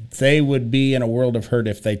 they would be in a world of hurt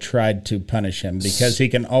if they tried to punish him, because he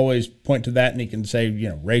can always point to that and he can say,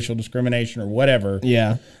 racial discrimination or whatever.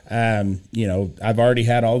 Yeah. I've already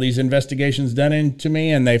had all these investigations done into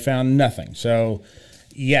me and they found nothing. So,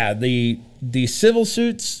 yeah, the civil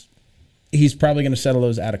suits, he's probably going to settle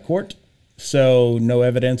those out of court. So no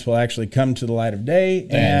evidence will actually come to the light of day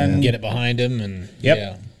and get it behind him. And yep.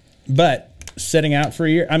 Yeah. But sitting out for a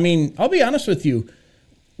year, I mean, I'll be honest with you.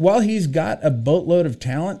 while he's got a boatload of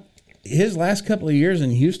talent, his last couple of years in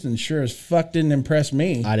Houston sure as fuck didn't impress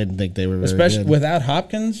me. I didn't think they were very Especially good. without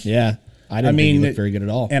Hopkins. Yeah. I didn't think he looked very good at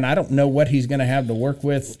all. And I don't know what he's going to have to work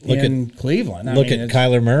with in Cleveland. Look at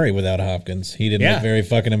Kyler Murray without Hopkins. He didn't look very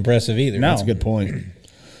fucking impressive either. No. That's a good point.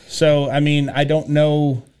 So, I mean, I don't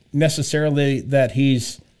know necessarily that he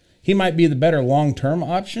might be the better long-term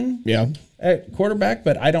option at quarterback,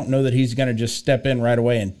 but I don't know that he's going to just step in right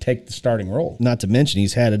away and take the starting role. Not to mention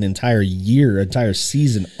he's had an entire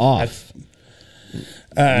season off.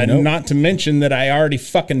 Not to mention that I already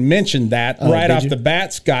fucking mentioned that right off the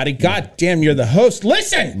bat, Scotty. God damn, you're the host.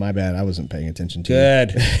 Listen! My bad. I wasn't paying attention to you.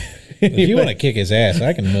 Good. If you want to kick his ass,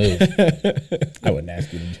 I can move. I wouldn't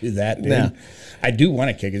ask you to do that, dude. No. I do want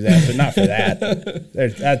to kick his ass, but not for that.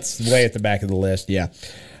 That's way at the back of the list. Yeah.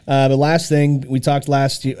 The last thing, we talked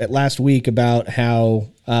last week about how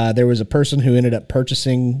there was a person who ended up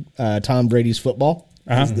purchasing Tom Brady's football,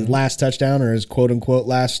 the last touchdown, or his quote-unquote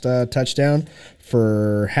last touchdown,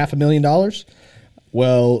 for $500,000.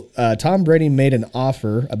 Well, Tom Brady made an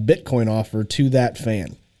offer, a Bitcoin offer, to that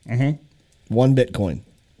fan. One Bitcoin.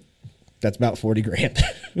 That's about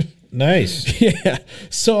 $40,000. Nice. Yeah.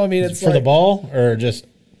 So, I mean, it's for the ball or just...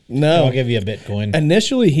 No, I'll give you a Bitcoin.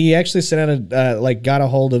 Initially, he actually sent out got a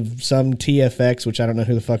hold of some TFX, which I don't know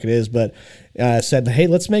who the fuck it is, but said, "Hey,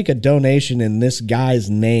 let's make a donation in this guy's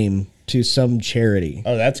name to some charity."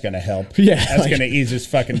 Oh, that's going to help. Yeah, that's going to ease his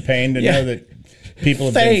fucking pain to know that people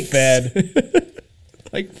have Thanks. been fed.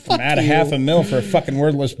 I'm out of $500,000 for a fucking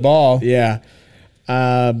wordless ball. Yeah.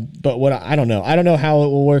 But I don't know. I don't know how it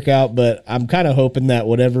will work out, but I'm kind of hoping that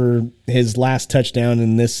whatever his last touchdown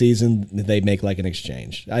in this season, they make like an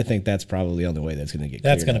exchange. I think that's probably the only way that's going to get.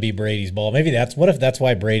 That's going to be Brady's ball. Maybe what if that's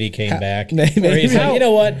why Brady came back? maybe. Where he's like, you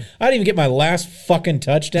know what? I didn't even get my last fucking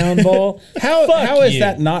touchdown ball. How is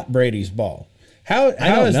that not Brady's ball? How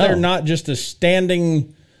is there not just a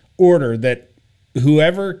standing order that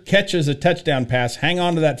whoever catches a touchdown pass, hang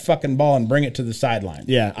on to that fucking ball and bring it to the sideline?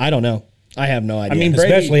 Yeah, I don't know. I have no idea. I mean,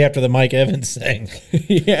 Brady, especially after the Mike Evans thing.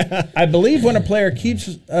 Yeah, I believe when a player keeps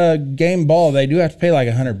a game ball, they do have to pay like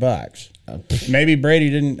 $100. Maybe Brady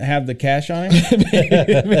didn't have the cash on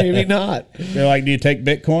him. Maybe not. They're like, "Do you take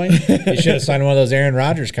Bitcoin?" You should have signed one of those Aaron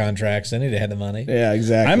Rodgers contracts. Then he'd have had the money. Yeah,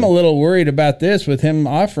 exactly. I'm a little worried about this with him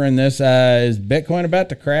offering this. Is Bitcoin about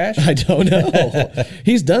to crash? I don't know.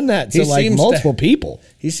 He's done that to like multiple people.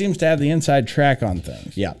 He seems to have the inside track on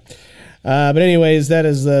things. Yeah. But anyways, that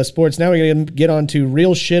is sports. Now we're going to get on to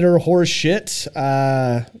real shit or horse shit.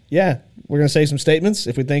 Yeah, we're going to say some statements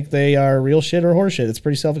if we think they are real shit or horse shit. It's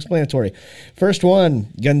pretty self-explanatory. First one,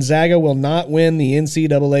 Gonzaga will not win the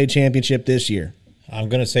NCAA championship this year. I'm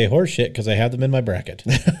going to say horse shit because I have them in my bracket.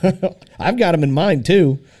 I've got them in mind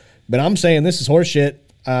too, but I'm saying this is horse shit.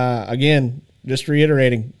 Again, just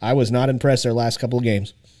reiterating, I was not impressed their last couple of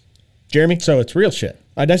games. Jeremy? So it's real shit.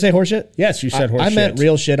 Did I say horse shit? Yes, you said horse shit. I meant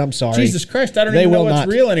real shit. I'm sorry. Jesus Christ, I don't even know what's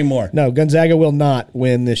real anymore. No, Gonzaga will not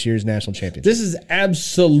win this year's national championship. This is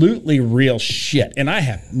absolutely real shit, and I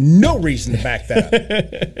have no reason to back that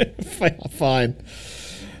up. Fine.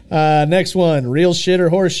 Next one, real shit or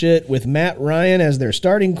horse shit. With Matt Ryan as their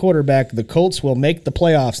starting quarterback, the Colts will make the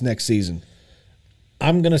playoffs next season.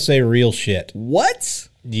 I'm going to say real shit. What?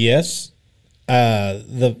 Yes.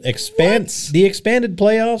 The expanded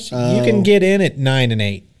playoffs, you can get in at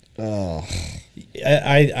 9-8. Oh,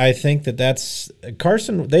 I think that's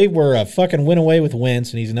Carson. They were a fucking win away with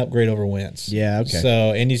Wentz, and he's an upgrade over Wentz. Yeah, okay.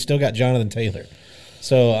 So, and you still got Jonathan Taylor.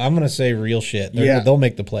 So I'm gonna say real shit. They'll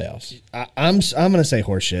make the playoffs. I'm gonna say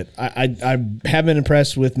horse shit. I have been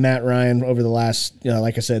impressed with Matt Ryan over the last,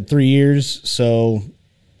 like I said, 3 years. So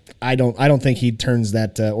I don't think he turns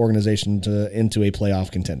that organization into a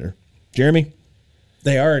playoff contender. Jeremy?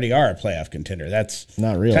 They already are a playoff contender. That's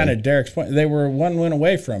not really kind of Derek's point. They were one win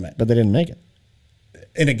away from it, but they didn't make it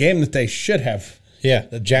in a game that they should have. Yeah,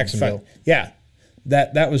 Jacksonville. Yeah,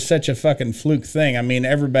 that was such a fucking fluke thing. I mean,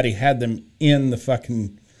 everybody had them in the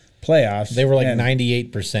fucking playoffs. They were like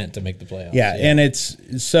 98% to make the playoffs. Yeah, and it's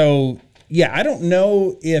so. Yeah, I don't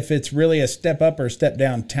know if it's really a step up or a step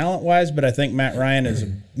down talent wise, but I think Matt Ryan is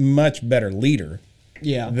a much better leader.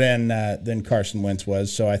 Yeah, than Carson Wentz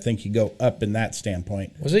was. So I think you go up in that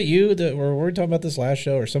standpoint. Was it you that were we talking about this last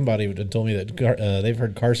show, or somebody told me that they've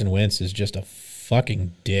heard Carson Wentz is just a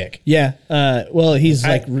fucking dick? Yeah. Well, he's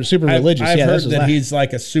super religious. I've heard that he's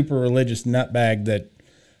like a super religious nutbag that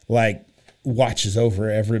like watches over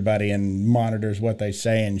everybody and monitors what they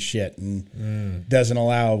say and shit, and doesn't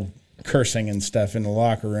allow cursing and stuff in the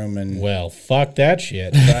locker room. And well, fuck that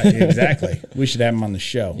shit. Exactly. We should have him on the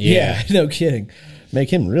show. Yeah, no kidding. Make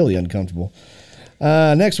him really uncomfortable.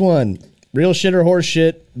 Next one. Real shit or horse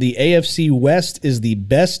shit, the AFC West is the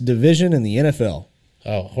best division in the NFL.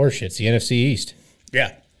 Oh, horseshit. It's the NFC East.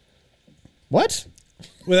 Yeah. What?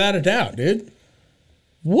 Without a doubt, dude.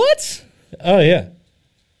 What? Oh, yeah.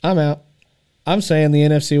 I'm out. I'm saying the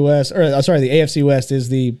NFC West, or sorry, the AFC West is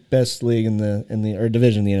the best league in the or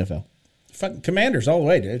division in the NFL. Fucking Commanders all the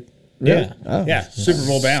way, dude. Really? Yeah. Oh. Yeah, Super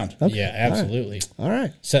Bowl bound. Okay. Yeah, absolutely. All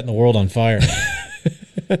right. Setting the world on fire.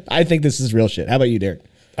 I think this is real shit. How about you, Derek?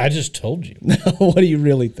 I just told you. What do you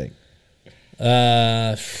really think?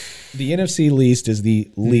 Uh, The NFC least is the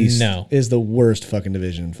least. No. Is the worst fucking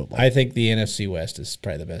division in football. I think the NFC West is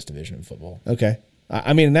probably the best division in football. Okay.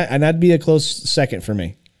 I mean, and that'd be a close second for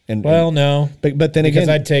me. And Well, no. but then Because again,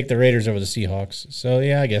 I'd take the Raiders over the Seahawks. So,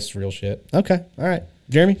 yeah, I guess real shit. okay, all right,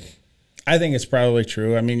 Jeremy. I think it's probably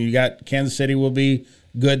true. I mean, you got Kansas City will be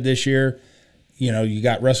good this year. You know, you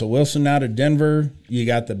got Russell Wilson out of Denver. You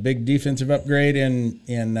got the big defensive upgrade in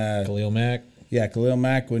Khalil Mack. yeah, Khalil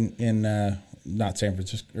Mack in not San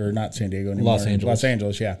Francisco or not San Diego anymore. Los Angeles. Los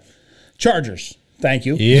Angeles, yeah. Chargers. Thank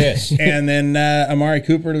you. Yes. And then Amari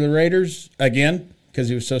Cooper to the Raiders again because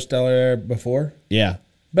he was so stellar before. Yeah,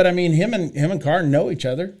 But I mean, him and Carr know each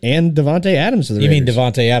other. and Devontae Adams to the You mean Raiders.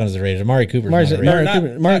 Devontae Adams, the Raiders. Amari Cooper's Amari not a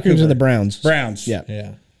Raider. not- Cooper's in Cooper. the Browns. Browns. Yeah.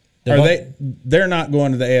 Yeah. Are they? They're not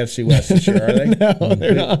going to the AFC West this year, are they? No,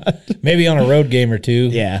 they're not. Maybe on a road game or two.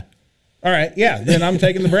 Yeah. All right. Yeah. Then I'm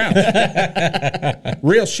taking the Browns.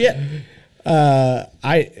 Real shit.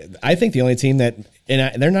 I think the only team that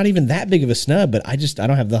they're not even that big of a snub, but I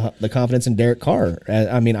don't have the confidence in Derek Carr.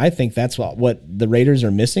 I mean, I think that's what the Raiders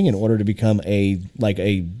are missing in order to become a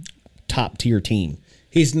top tier team.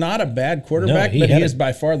 He's not a bad quarterback, No, but had he a- is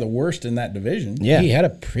by far the worst in that division. Yeah, He had a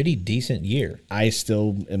pretty decent year. I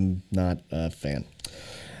still am not a fan.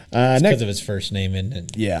 It's next, because of his first name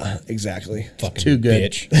and yeah, exactly. fucking too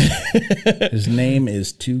good. bitch. His name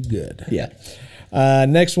is too good. Yeah.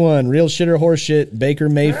 Next one, real shit or horse shit. Baker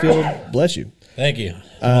Mayfield, bless you. Thank you.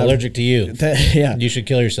 I'm allergic to you. Yeah. You should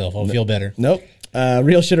kill yourself. I'll feel better. Nope.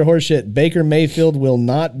 Real shit or horse shit. Baker Mayfield will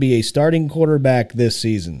not be a starting quarterback this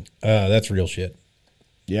season. That's real shit.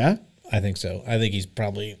 Yeah. I think so. I think he's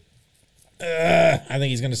probably. I think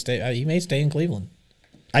he's going to stay. He may stay in Cleveland.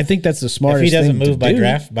 I think that's the If smartest. he doesn't thing to move by do.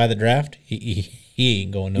 the draft, he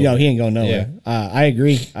ain't going nowhere. Yeah, he ain't going nowhere. I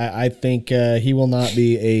agree. I think he will not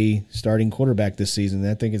be a starting quarterback this season.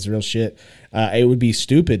 I think it's real shit. It would be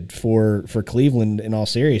stupid for Cleveland, in all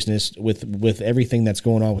seriousness, with everything that's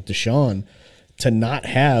going on with Deshaun, to not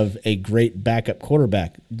have a great backup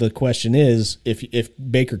quarterback. The question is, if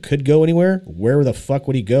Baker could go anywhere, where the fuck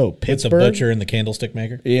would he go? It's a Pittsburgh? butcher and the candlestick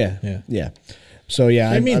maker. Yeah. So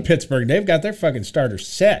yeah, I mean, Pittsburgh, they've got their fucking starter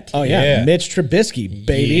set. oh yeah, Yeah. Mitch Trubisky,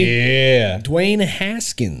 baby, Yeah. Dwayne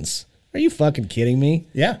Haskins. Are you fucking kidding me?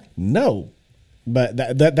 Yeah. No, but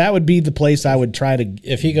that would be the place I would try to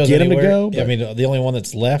If he goes get anywhere, him to go. I mean, the only one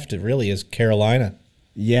that's left really is Carolina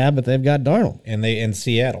yeah, but they've got Darnold. and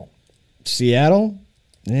Seattle. Seattle,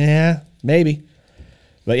 yeah, maybe,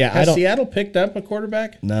 but yeah, I Has don't. Seattle picked up a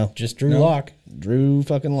quarterback? No, Just Drew Lock. Drew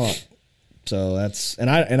fucking Lock. So that's and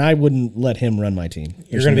I wouldn't let him run my team.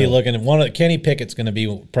 You're going to be looking at one of Kenny Pickett's going to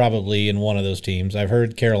be probably in one of those teams. I've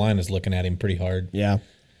heard Carolina's looking at him pretty hard Yeah,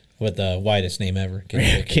 with the widest name ever, Kenny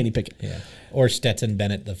Pickett. Kenny Pickett. Yeah, or Stetson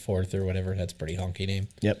Bennett the fourth or whatever. That's a pretty honky name.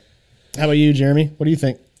 Yep. How about you, Jeremy? What do you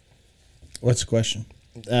think? What's the question?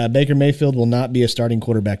 Baker Mayfield will not be a starting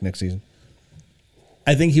quarterback next season.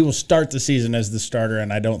 I think he will start the season as the starter,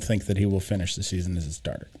 and I don't think that he will finish the season as a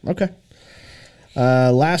starter. Okay.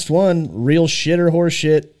 Last one, real shit or horse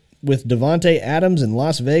shit. With Devontae Adams in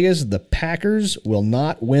Las Vegas, the Packers will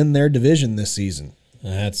not win their division this season.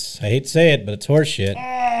 I hate to say it, but it's horseshit.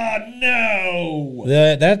 Oh, no.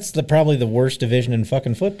 That's probably the worst division in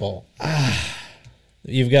fucking football.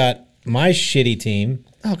 You've got my shitty team.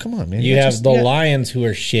 Oh, come on, man. You have the Lions who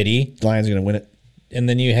are shitty. Lions going to win it. And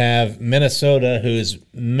then you have Minnesota, who's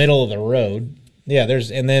middle of the road. Yeah,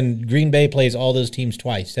 and then Green Bay plays all those teams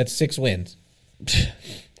twice. That's 6 wins.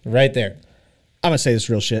 Right there. I'm going to say this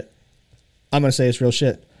real shit.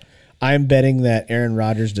 I'm betting that Aaron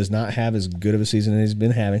Rodgers does not have as good of a season as he's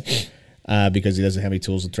been having because he doesn't have any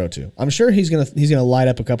tools to throw to. I'm sure he's gonna light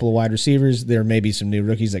up a couple of wide receivers. There may be some new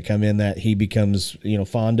rookies that come in that he becomes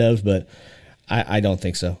fond of, but I don't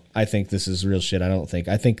think so. I think this is real shit.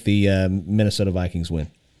 I think the Minnesota Vikings win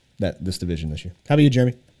this division this year. How about you,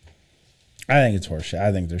 Jeremy? I think it's horseshit.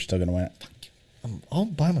 I think they're still going to win it. I'm all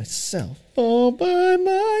by myself. All by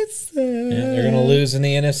myself. Yeah, they're going to lose in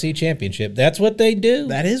the NFC Championship. That's what they do.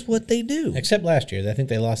 That is what they do. Except last year. I think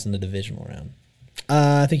they lost in the divisional round.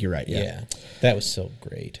 I think you're right. Yeah. That was so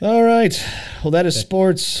great. All right. Well, that is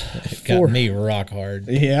sports. It got me rock hard.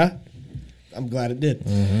 Yeah. I'm glad it did.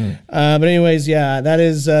 But anyways, yeah, that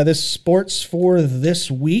is this sports for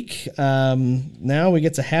this week. Now we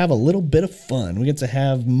get to have a little bit of fun. We get to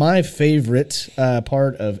have my favorite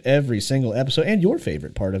part of every single episode, and your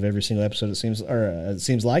favorite part of every single episode. It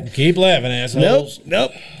seems like. Keep laughing, assholes.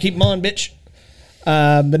 Nope. Keep them on, bitch.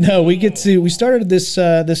 But no, we started this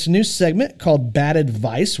this new segment called Bad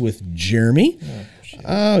Advice with Jeremy.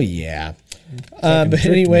 Oh yeah. But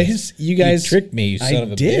anyways, you guys tricked me, you son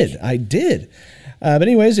of a bitch. I did. But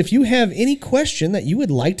anyways, if you have any question that you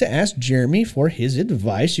would like to ask Jeremy for his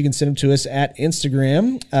advice, you can send them to us at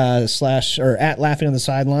Instagram / at Laughing on the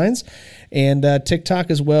Sidelines, and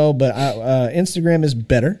TikTok as well. But Instagram is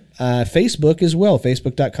better. Facebook as well.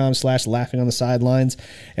 Facebook.com / Laughing on the Sidelines,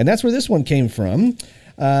 and that's where this one came from.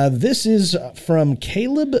 This is from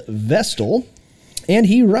Caleb Vestal, and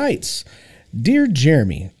he writes, "Dear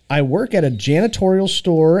Jeremy, I work at a janitorial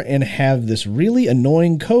store and have this really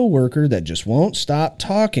annoying coworker that just won't stop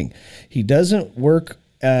talking. He doesn't work,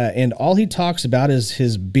 and all he talks about is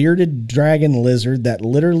his bearded dragon lizard that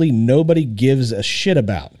literally nobody gives a shit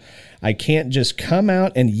about. I can't just come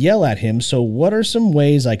out and yell at him, so what are some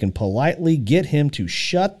ways I can politely get him to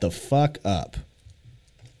shut the fuck up?"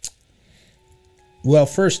 Well,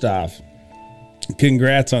 first off,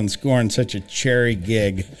 congrats on scoring such a cherry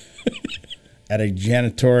gig at a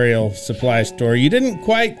janitorial supply store. You didn't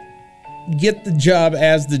quite get the job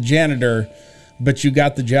as the janitor, but you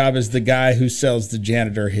got the job as the guy who sells the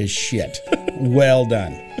janitor his shit. Well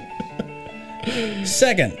done.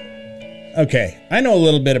 Second, okay, I know a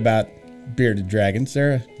little bit about bearded dragons.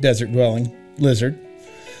 They're a desert-dwelling lizard.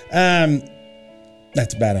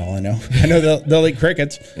 That's about all I know. I know they'll eat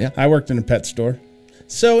crickets. Yeah. I worked in a pet store.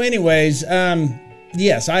 So anyways,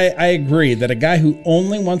 yes, I agree that a guy who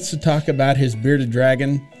only wants to talk about his bearded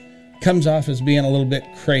dragon comes off as being a little bit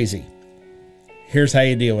crazy. Here's how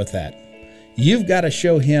you deal with that. You've got to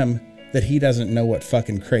show him that he doesn't know what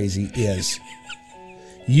fucking crazy is.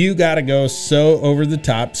 You got to go so over the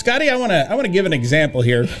top. Scotty, I want to give an example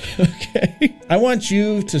here. Okay. I want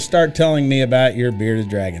you to start telling me about your bearded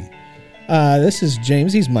dragon. This is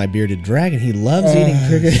James. He's my bearded dragon. He loves eating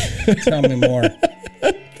cricket. Tell me more.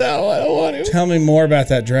 No, I don't want to. Tell me more about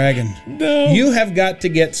that dragon. No. You have got to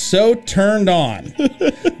get so turned on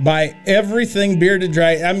by everything bearded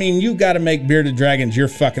dragon. I mean, you got to make bearded dragons your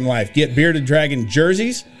fucking life. Get bearded dragon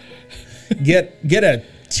jerseys. Get a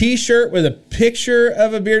T-shirt with a picture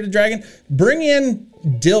of a bearded dragon. Bring in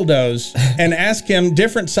dildos and ask him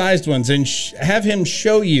different sized ones and have him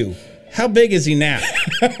show you how big is he now.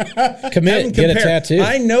 Commit, get a tattoo.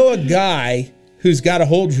 I know a guy who's got a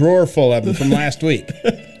whole drawer full of them from last week.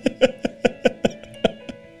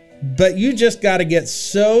 But you just got to get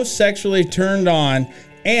so sexually turned on,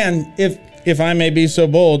 and if I may be so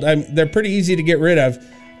bold, they're pretty easy to get rid of.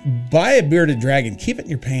 Buy a bearded dragon. Keep it in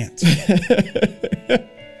your pants.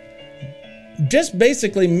 Just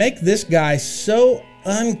basically make this guy so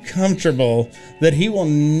uncomfortable that he will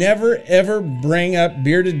never ever bring up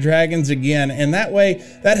bearded dragons again, and that way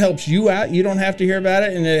that helps you out. You don't have to hear about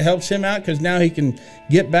it, and it helps him out because now he can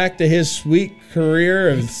get back to his sweet career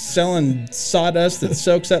of selling sawdust that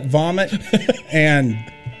soaks up vomit and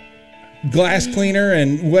glass cleaner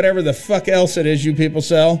and whatever the fuck else it is you people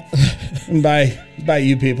sell. And by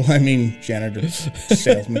you people I mean janitors,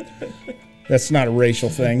 salesmen. That's not a racial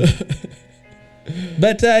thing.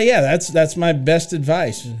 But yeah, that's my best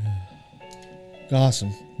advice.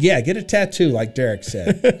 Awesome. Yeah, get a tattoo like Derek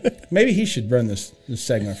said. Maybe he should run this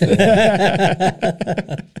segment for me.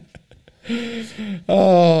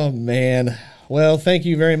 Oh, man. Well, thank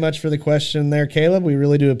you very much for the question there, Caleb. We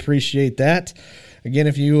really do appreciate that. Again,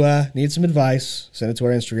 if you need some advice, send it to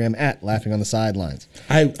our Instagram at Laughing on the Sidelines.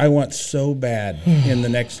 I want so bad in the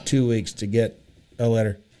next 2 weeks to get a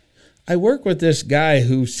letter. I work with this guy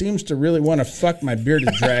who seems to really want to fuck my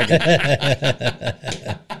bearded dragon.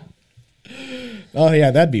 Oh,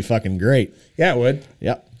 yeah, that'd be fucking great. Yeah, it would.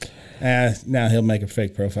 Yep. Now he'll make a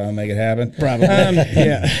fake profile and make it happen. Probably.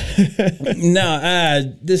 Yeah.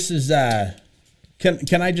 No, this is...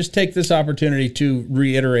 Can I just take this opportunity to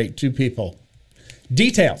reiterate to people?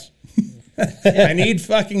 Details. I need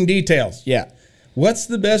fucking details. Yeah. What's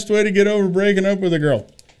the best way to get over breaking up with a girl?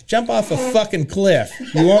 Jump off a fucking cliff.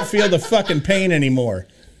 You won't feel the fucking pain anymore.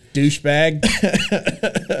 Douchebag.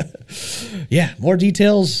 Yeah, more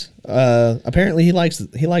details. Apparently he likes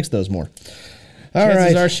those more. All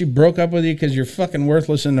Chances right. are she broke up with you because you're fucking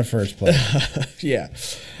worthless in the first place. Yeah.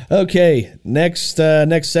 Okay. Next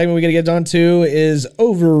segment we got to get on to is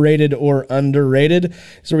overrated or underrated.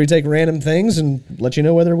 So we take random things and let you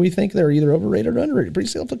know whether we think they're either overrated or underrated. Pretty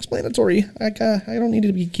self-explanatory. I don't need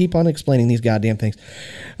to keep on explaining these goddamn things.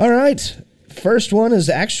 All right. First one is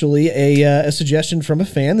actually a suggestion from a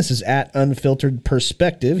fan. This is at Unfiltered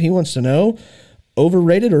Perspective. He wants to know,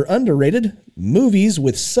 overrated or underrated movies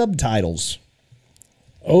with subtitles?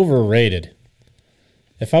 Overrated.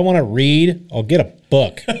 If I want to read, I'll get a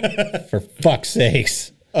book. For fuck's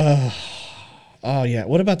sakes. Oh, yeah.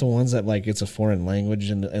 What about the ones that, like, it's a foreign language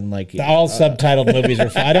and like... All subtitled movies are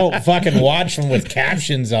fine. I don't fucking watch them with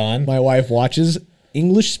captions on. My wife watches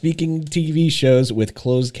English-speaking TV shows with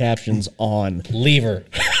closed captions on. Leave her.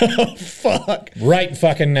 Oh, fuck. Right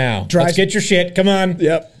fucking now. Let's get your shit. Come on.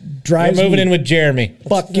 Yep. We're Drives moving me in with Jeremy.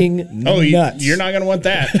 fucking Oh, nuts. you're not going to want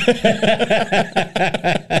that.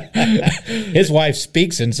 His wife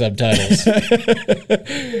speaks in subtitles.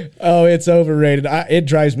 Oh, it's overrated. It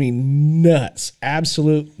drives me nuts.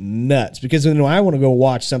 Absolute nuts. Because when I want to go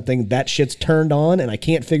watch something, that shit's turned on and I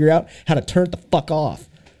can't figure out how to turn it the fuck off.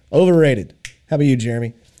 Overrated. How about you,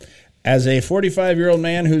 Jeremy? As a 45-year-old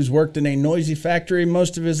man who's worked in a noisy factory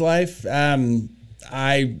most of his life,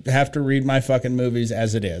 I have to read my fucking movies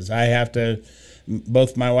as it is. I have to.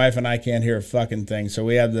 Both my wife and I can't hear a fucking thing, so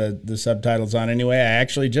we have the subtitles on anyway. I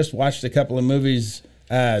actually just watched a couple of movies.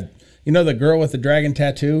 You know the girl with the dragon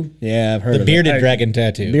tattoo? Yeah, I've heard The of bearded it. dragon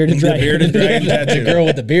tattoo. Bearded The dragon. bearded dragon The tattoo. girl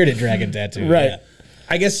with the bearded dragon tattoo. Right. Yeah.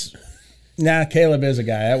 I guess. Nah, Caleb is a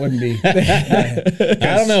guy. That wouldn't be.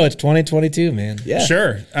 I don't know. It's 2022, man. Yeah.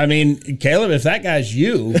 Sure. I mean, Caleb, if that guy's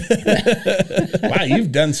you, wow,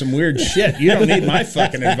 you've done some weird shit. You don't need my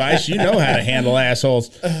fucking advice. You know how to handle assholes.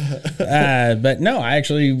 But no, I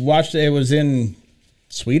actually watched it. It was in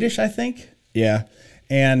Swedish, I think. Yeah.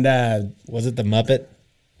 And Was it the Muppet?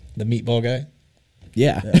 The meatball guy?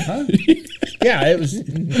 Yeah. yeah, it was.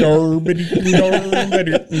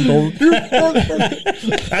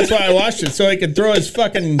 That's why I watched it, so he could throw his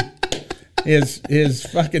fucking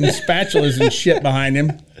spatulas and shit behind him.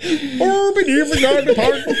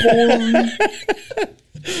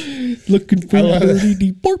 Looking for love it. dirty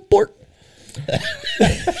deep bark bark.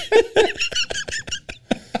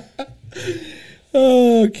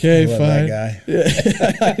 Okay, Love fine. that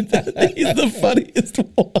guy. He's the funniest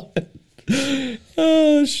one.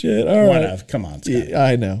 Oh, shit. All One right. of. Come on, Scott. Yeah,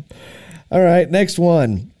 I know. All right, next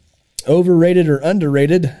one. Overrated or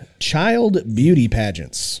underrated child beauty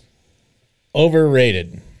pageants?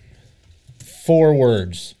 Overrated. 4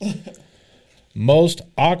 words. Most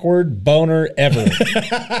awkward boner ever.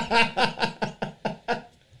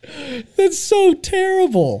 That's so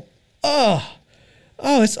terrible. Oh,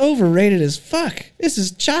 it's overrated as fuck. This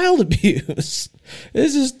is child abuse.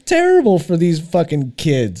 This is terrible for these fucking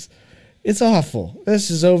kids. It's awful. This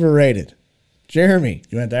is overrated. Jeremy.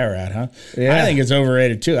 You went that route, huh? Yeah. I think it's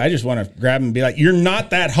overrated too. I just want to grab him and be like, "You're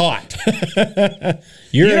not that hot.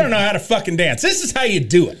 You don't know how to fucking dance. This is how you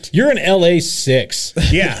do it." You're an LA 6.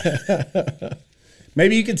 Yeah.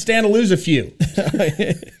 Maybe you could stand to lose a few.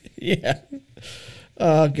 Yeah.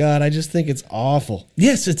 Oh, God, I just think it's awful.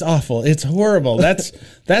 Yes, it's awful. It's horrible. That's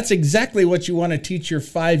exactly what you want to teach your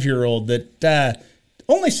 5-year-old, that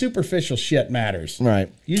only superficial shit matters.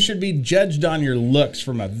 Right. You should be judged on your looks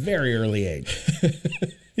from a very early age.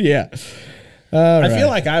 Yeah. I feel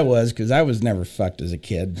like I was, because I was never fucked as a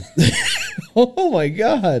kid. Oh, my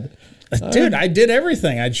God. Dude, I did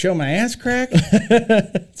everything. I'd show my ass crack.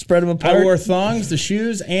 Spread them apart. I wore thongs, the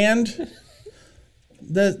shoes, and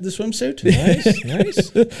the swimsuit. Nice.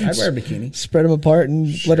 I'd wear a bikini. Spread them apart and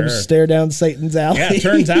let them Sure. stare down Satan's alley. Yeah, it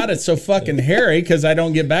turns out it's so fucking hairy because I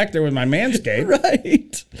don't get back there with my manscape.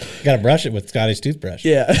 Right. Got to brush it with Scotty's toothbrush.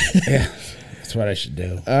 Yeah. Yeah, that's what I should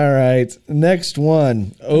do. All right. Next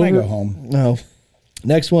one. When I go home. No.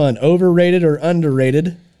 Next one. Overrated or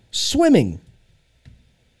underrated swimming?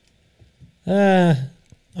 I'm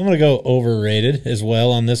going to go overrated as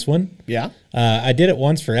well on this one. Yeah. I did it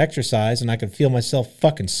once for exercise, and I could feel myself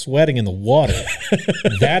fucking sweating in the water.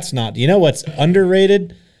 That's not... You know what's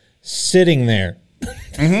underrated? Sitting there.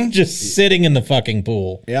 Just sitting in the fucking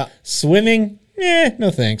pool. Yeah. Swimming?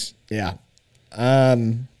 No thanks. Yeah.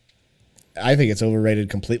 I think it's overrated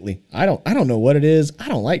completely. I don't know what it is. I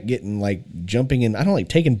don't like jumping in. I don't like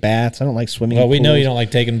taking baths. I don't like swimming. Well, in we know pools. you don't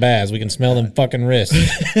like taking baths. We can smell them fucking wrists.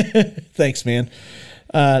 Thanks, man.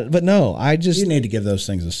 But no, I just You need to give those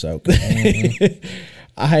things a soak. You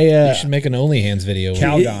should make an OnlyHands video.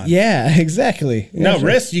 Calgon. Yeah, exactly. No,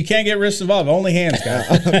 wrists. You can't get wrists involved. Only hands, guys.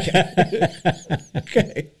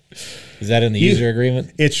 Okay. Is that in the user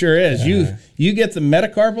agreement? It sure is. You get the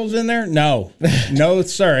metacarpals in there? No. No,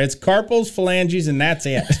 sir. It's carpals, phalanges, and that's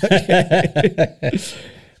it.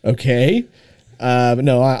 Okay. But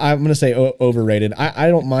no, I'm going to say overrated. I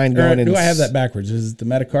don't mind Or going in. do I have that backwards? Is it the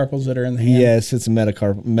metacarpals that are in the hand? Yes, it's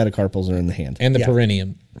metacarpals are in the hand. And the Yeah.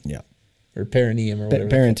 perineum. Yeah. or perineum or whatever.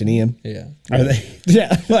 Peritoneum. Yeah. Are they?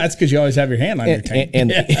 Yeah. Well, that's because you always have your hand on your And, tank. and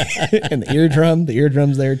the eardrum. The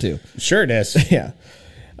eardrum's there too. Sure it is. Yeah.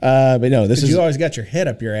 But no, this is You always got your head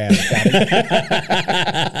up your ass, Scotty.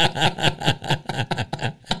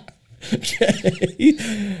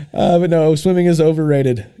 but no, swimming is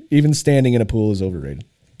overrated. Even standing in a pool is overrated.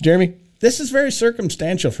 Jeremy? This is very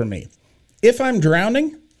circumstantial for me. If I'm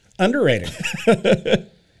drowning, underrated.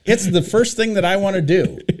 It's the first thing that I want to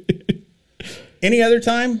do. Any other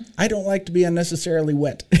time, I don't like to be unnecessarily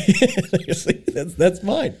wet. that's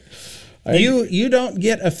fine. You don't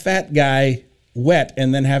get a fat guy wet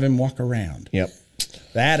and then have him walk around. Yep.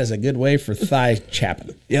 That is a good way for thigh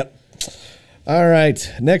chapping. Yep. All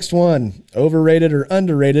right. Next one. Overrated or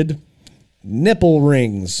underrated? Nipple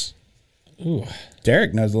rings. Ooh.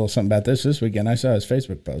 Derek knows a little something about this weekend. I saw his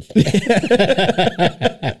Facebook post.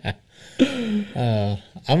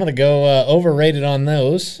 I'm going to go overrated on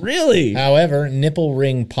those. Really? However, nipple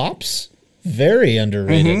ring pops, very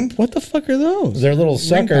underrated. What the fuck are those? They're little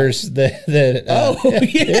suckers that very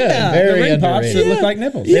The ring pops underrated. that look like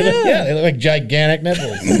nipples. They look like gigantic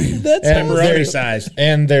nipples. That's And Pepperoni they're- size.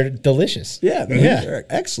 And they're delicious. Yeah, Yeah. they're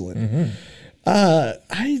excellent.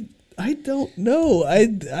 I don't know.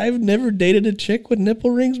 I've never dated a chick with nipple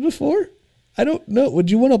rings before. I don't know. Would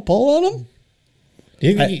you want to pull on them? Do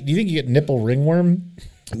you think you get nipple ringworm?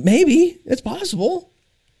 Maybe it's possible.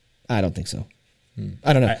 I don't think so.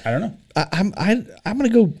 I don't know. I don't know. I'm gonna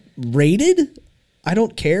go rated. I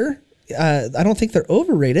don't care. I don't think they're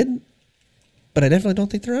overrated, but I definitely don't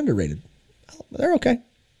think they're underrated. They're okay.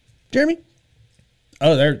 Jeremy?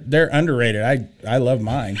 Oh, they're underrated. I love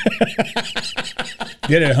mine.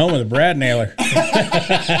 Did it at home with a brad nailer.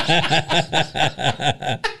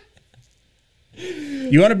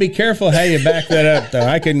 You want to be careful how you back that up, though.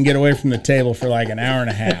 I couldn't get away from the table for like an hour and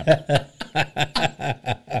a half.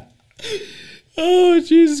 Oh,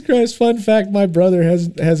 Jesus Christ. Fun fact, my brother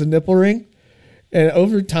has a nipple ring. And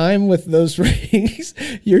over time with those rings,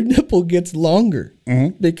 your nipple gets longer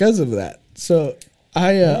because of that. So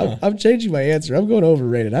I'm changing my answer. I'm going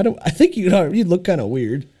overrated. I think you'd look kind of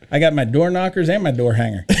weird. I got my door knockers and my door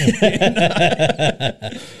hanger.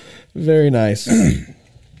 Very nice.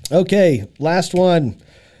 Okay, last one.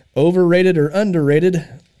 Overrated or underrated?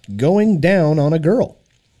 Going down on a girl.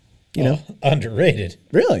 You know? Underrated.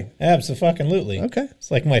 Really? Absolutely. Okay.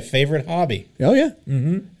 It's like my favorite hobby. Oh, yeah.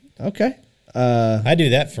 Mm-hmm. Okay. I do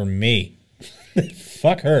that for me.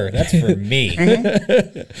 Fuck her. That's for me.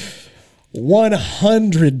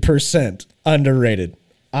 100% underrated.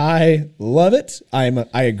 I love it.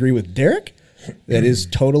 I agree with Derek. That is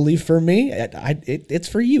totally for me. It's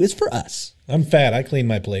for you. It's for us. I'm fat. I clean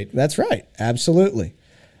my plate. That's right. Absolutely.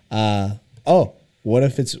 What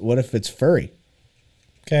if it's furry?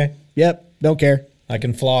 Okay. Yep. Don't care. I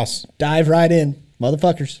can floss. Dive right in,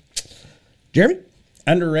 motherfuckers. Jeremy?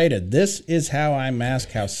 Underrated. This is how I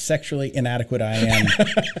mask how sexually inadequate I am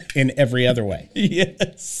in every other way.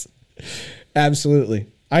 Yes. Absolutely.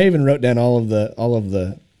 I even wrote down all of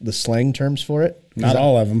the slang terms for it. Not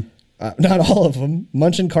all of them. Not all of them.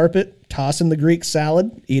 Munching carpet, tossing the Greek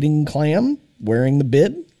salad, eating clam, wearing the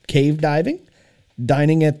bib, cave diving,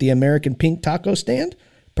 dining at the American Pink Taco Stand,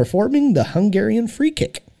 performing the Hungarian free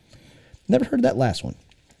kick. Never heard that last one.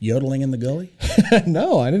 Yodeling in the gully?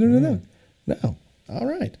 No, I didn't know that. No. All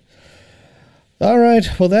right. All right.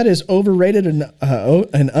 Well, that is overrated and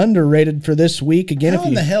underrated for this week. Again, How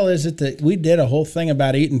in the hell is it that we did a whole thing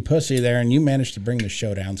about eating pussy there and you managed to bring the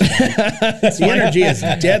show down? The energy is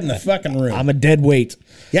dead in the fucking room. I'm a dead weight.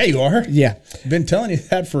 Yeah, you are. Yeah. Been telling you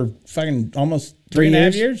that for fucking almost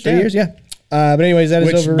 3.5 years. 3 years, yeah. But anyways, that is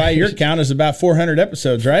Which overrated. by your count is about 400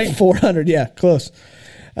 episodes, right? 400, yeah, close.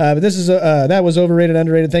 But this is that was overrated,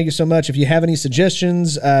 underrated. Thank you so much. If you have any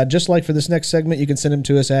suggestions, just like for this next segment, you can send them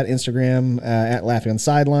to us at Instagram at Laughing on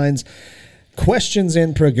Sidelines. Questions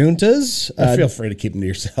and preguntas. Feel free to keep them to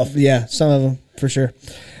yourself. Yeah, some of them for sure.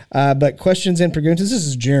 But questions and preguntas. This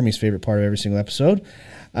is Jeremy's favorite part of every single episode.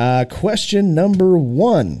 Question number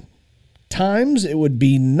 1: times it would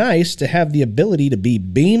be nice to have the ability to be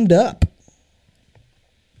beamed up.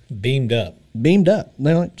 Beamed up. Beamed up,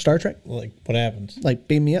 like Star Trek. Like, what happens? Like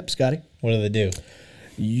beam me up, Scotty. What do they do?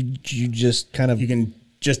 You just kind of You can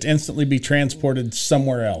just instantly be transported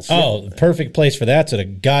somewhere else. Oh, the perfect place for that's at a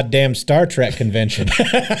goddamn Star Trek convention.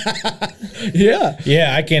 yeah.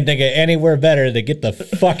 Yeah, I can't think of anywhere better to get the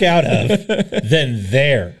fuck out of than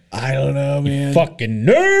there. I don't know, man. Fucking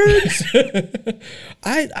nerds.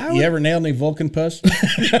 I You ever nailed any Vulcan puss?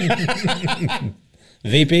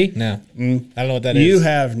 VP? No. I don't know what that is. You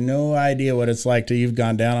have no idea what it's like till you've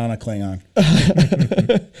gone down on a Klingon.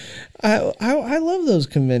 I love those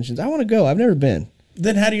conventions. I want to go. I've never been.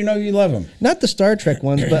 Then how do you know you love them? Not the Star Trek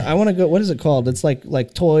ones, but I want to go. What is it called? It's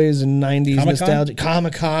like toys and 90s Comic-Con? nostalgia.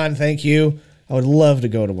 Comic-Con, thank you. I would love to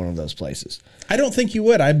go to one of those places. I don't think you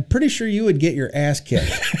would. I'm pretty sure you would get your ass kicked.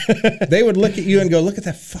 They would look at you and go, look at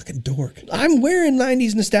that fucking dork. I'm wearing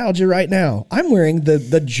 90s nostalgia right now. I'm wearing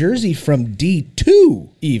the jersey from D2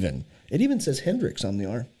 even. It even says Hendrix on the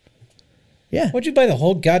arm. Yeah. What'd you buy the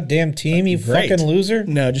whole goddamn team, you Great. fucking loser?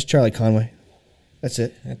 No, just Charlie Conway. That's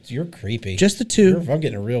it. You're creepy. Just the two. I'm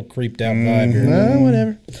getting a real creeped out vibe here.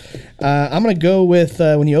 Whatever. I'm going to go with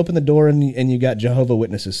when you open the door and you got Jehovah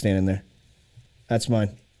Witnesses standing there. That's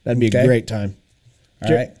mine. That'd be a great time.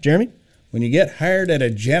 All right. Jeremy? When you get hired at a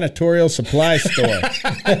janitorial supply store.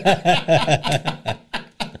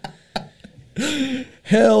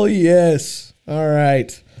 Hell yes. All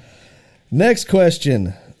right. Next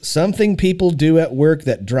question. Something people do at work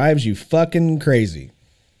that drives you fucking crazy.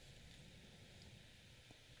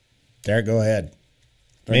 Derek, go ahead.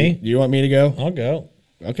 Me? You want me to go? I'll go.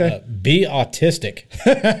 Okay. Be autistic.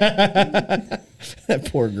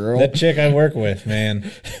 That poor girl. That chick I work with, man.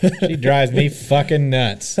 She drives me fucking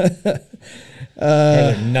nuts.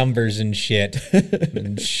 Her numbers and shit.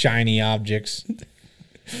 And shiny objects.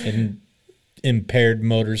 And impaired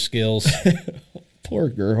motor skills. Poor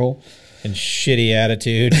girl. And shitty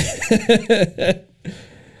attitude.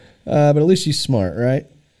 But at least she's smart, right?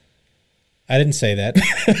 I didn't say that.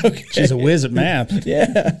 Okay. She's a whiz at math.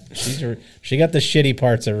 Yeah. She got the shitty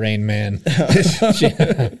parts of Rain Man.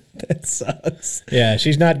 That sucks. Yeah,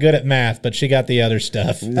 she's not good at math, but she got the other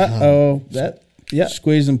stuff. Uh-oh. Yeah.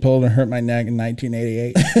 Squeezed and pulled and hurt my neck in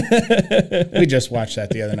 1988. We just watched that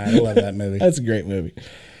the other night. I love that movie. That's a great movie.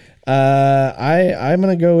 I'm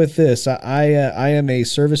gonna go with this. I am a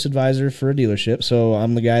service advisor for a dealership, so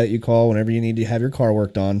I'm the guy that you call whenever you need to have your car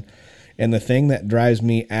worked on. And the thing that drives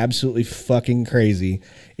me absolutely fucking crazy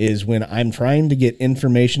is when I'm trying to get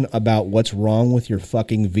information about what's wrong with your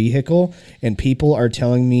fucking vehicle and people are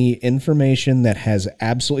telling me information that has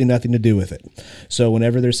absolutely nothing to do with it. So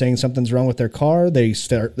whenever they're saying something's wrong with their car, they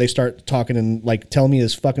start talking and like telling me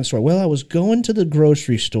this fucking story. Well, I was going to the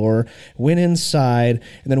grocery store, went inside,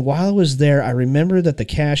 and then while I was there, I remember that the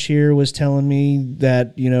cashier was telling me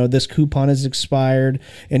that, you know, this coupon is expired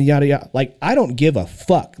and yada yada. Like, I don't give a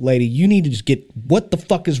fuck, lady. You need to just get what the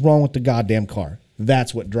fuck is wrong with the goddamn car.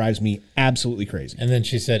 That's what drives me absolutely crazy. And then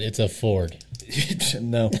she said, it's a Ford.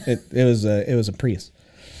 No, it was a Prius.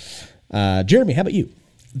 Jeremy, how about you?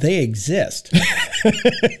 They exist.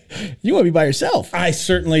 You want to be by yourself? I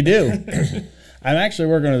certainly do. I'm actually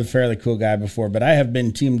working with a fairly cool guy before, but I have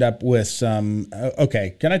been teamed up with some.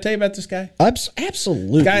 Okay, can I tell you about this guy?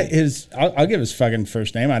 Absolutely. Guy is. I'll give his fucking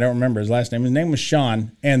first name. I don't remember his last name. His name was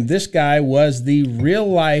Sean, and this guy was the real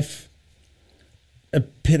life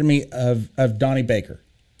epitome of Donnie Baker.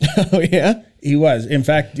 Oh yeah, he was. In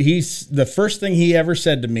fact, he's the first thing he ever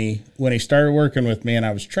said to me when he started working with me, and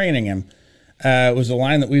I was training him. Was a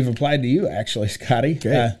line that we've applied to you, actually, Scotty.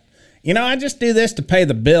 Okay. You know, I just do this to pay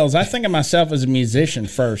the bills. I think of myself as a musician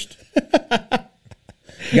first.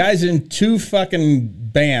 Guys in 2 fucking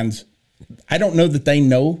bands. I don't know that they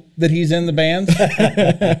know that he's in the bands.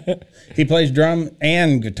 He plays drum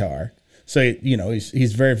and guitar. So, you know,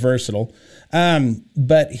 he's very versatile.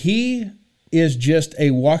 But he is just a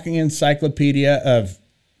walking encyclopedia of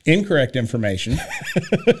incorrect information.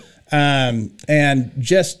 And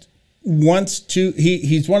just wants to,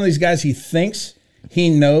 he's one of these guys, he thinks he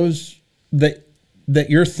knows that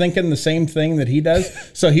you're thinking the same thing that he does.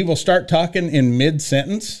 So he will start talking in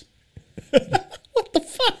mid-sentence. What the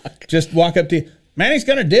fuck? Just walk up to you. Man, he's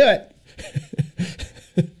going to do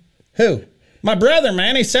it. Who? My brother,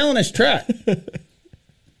 man. He's selling his truck.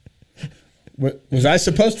 Was I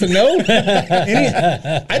supposed to know?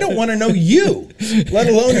 I don't want to know you, let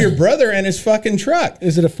alone your brother and his fucking truck.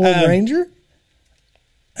 Is it a Ford Ranger?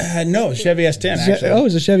 No, Chevy S10, actually. Oh,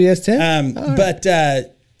 it's a Chevy S10? Right.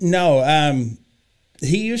 But no,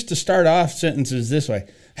 he used to start off sentences this way.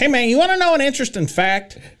 Hey, man, you want to know an interesting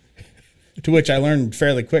fact? To which I learned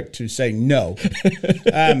fairly quick to say no.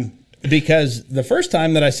 Because the first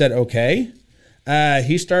time that I said okay,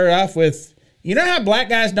 he started off with, you know how black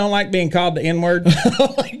guys don't like being called the N-word?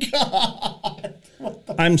 Oh, my God.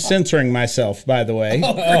 I'm censoring myself, by the way.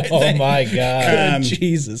 Oh my God.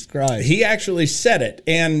 Jesus Christ. He actually said it.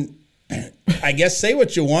 And I guess say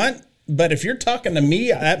what you want, but if you're talking to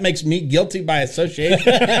me, that makes me guilty by association.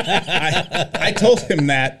 I told him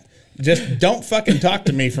that. Just don't fucking talk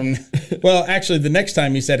to me from Well, actually, the next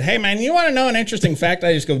time he said, "Hey, man, you want to know an interesting fact?"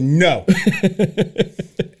 I just go, "No."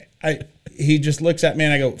 He just looks at me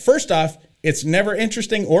and I go, "First off, it's never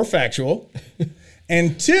interesting or factual.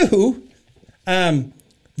 And two,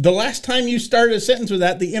 the last time you started a sentence with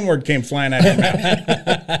that, the N-word came flying out of your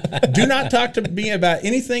mouth. Do not talk to me about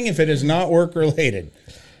anything if it is not work-related."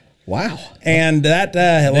 Wow. And that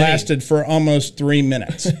lasted for almost 3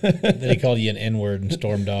 minutes. Then he called you an N-word and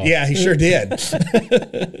stormed off. Yeah, he sure did.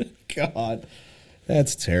 God,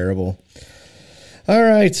 that's terrible. All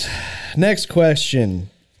right. Next question.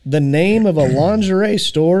 The name of a lingerie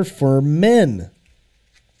store for men.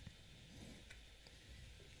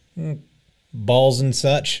 Balls and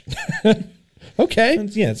such. Okay.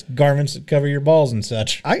 Yeah, it's garments that cover your balls and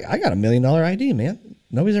such. I got $1 million idea, man.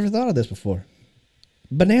 Nobody's ever thought of this before.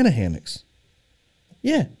 Banana hammocks.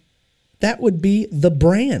 Yeah. That would be the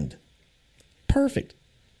brand. Perfect.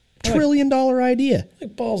 $1 trillion idea.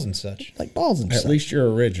 Like balls and such. Like balls and At stuff. least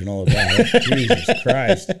you're original about it. Jesus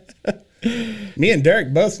Christ. Me and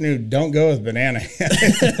Derek both knew don't go with banana.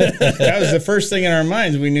 That was the first thing in our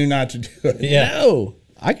minds. We knew not to do it. Yeah. No.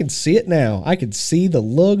 I can see it now. I could see the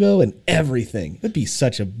logo and everything. It'd be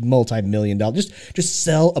such a multi-million dollar. Just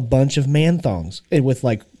sell a bunch of man thongs with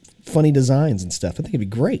like funny designs and stuff. I think it'd be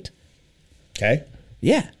great. Okay.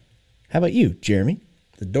 Yeah. How about you, Jeremy?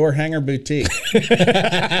 The Door Hanger Boutique. I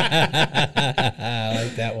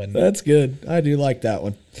like that one. That's good. I do like that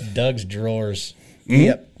one. Doug's Drawers.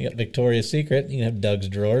 Yep. You got Victoria's Secret. You can have Doug's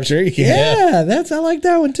Drawers. Sure you can. Yeah, I like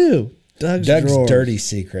that one too. Doug's drawers. Dirty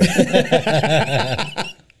Secret.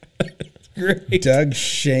 Great. Doug's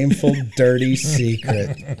Shameful Dirty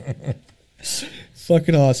Secret.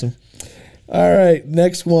 Fucking awesome. All right,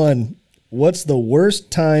 next one. What's the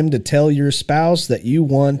worst time to tell your spouse that you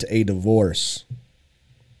want a divorce?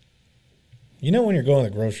 You know when you're going to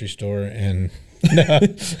the grocery store and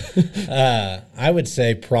I would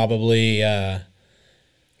say probably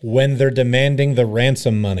when they're demanding the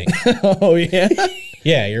ransom money. Oh, yeah?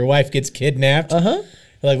 Yeah, your wife gets kidnapped. Uh-huh.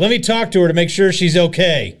 You're like, let me talk to her to make sure she's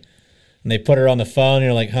okay. And they put her on the phone and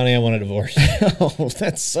you're like, honey, I want a divorce. Oh,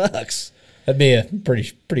 that sucks. That'd be a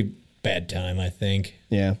pretty bad time, I think.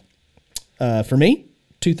 Yeah. For me,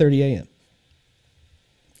 2:30 a.m.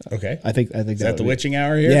 Okay. I think Is that that the would be- witching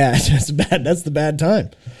hour here? Yeah, that's bad. That's the bad time.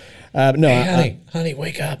 No, Hey, honey,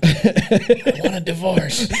 wake up. I want a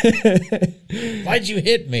divorce. Why'd you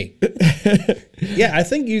hit me? Yeah, I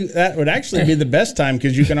think that would actually be the best time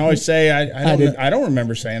because you can always say, I don't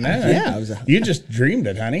remember saying that. Yeah, you just dreamed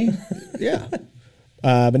it, honey. yeah.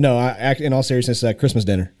 But no, in all seriousness, Christmas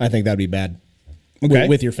dinner. I think that'd be bad. Okay.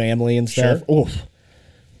 With your family and stuff. Sure. Oof.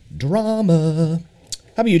 Drama.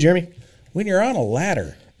 How about you, Jeremy? When you're on a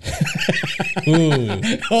ladder. Ooh.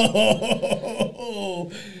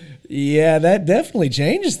 Yeah, that definitely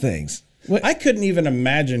changes things. I couldn't even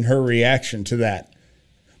imagine her reaction to that.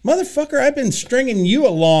 Motherfucker, I've been stringing you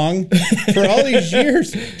along for all these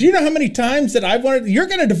years. Do you know how many times that I've wanted, you're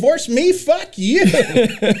going to divorce me? Fuck you.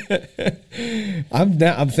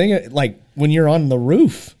 I'm thinking, like, when you're on the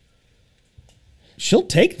roof, she'll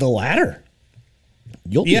take the ladder.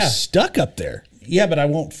 You'll be Yeah. stuck up there. Yeah, but I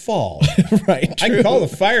won't fall. Right. I can call the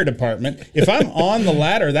fire department. If I'm on the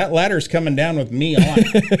ladder, that ladder's coming down with me on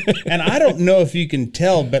it. And I don't know if you can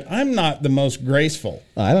tell, but I'm not the most graceful.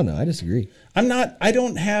 I don't know. I disagree. I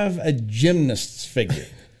don't have a gymnast's figure.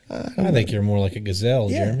 I think you're more like a gazelle,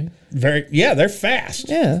 Jeremy. They're fast.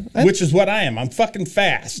 Yeah. Which is what I am. I'm fucking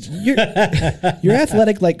fast. You're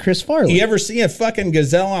athletic like Chris Farley. You ever see a fucking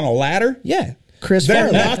gazelle on a ladder? Yeah. Chris They're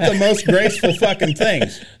Farley. not the most graceful fucking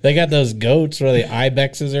things. They got those goats or the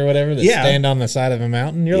ibexes or whatever that Yeah. stand on the side of a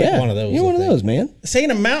mountain. You're like one of those. You're one I of think. those, man. This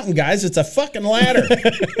ain't a mountain, guys. It's a fucking ladder.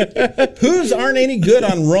 Hooves aren't any good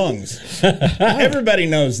on rungs. Everybody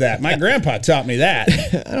knows that. My grandpa taught me that.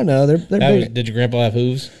 I don't know. They're big. Did your grandpa have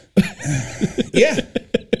hooves? Yeah.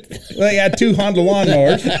 Well, he had 2 Honda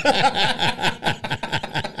lawnmowers.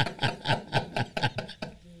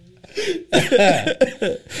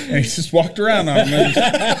 And he just walked around on them with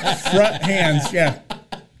his front hands. Yeah.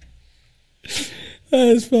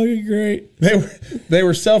 That's fucking great. They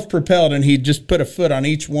were self-propelled, and he'd just put a foot on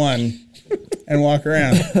each one and walk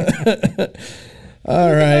around.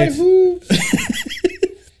 All right.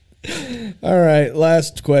 All right.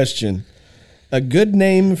 Last question. A good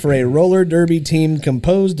name for a roller derby team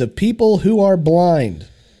composed of people who are blind.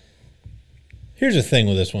 Here's the thing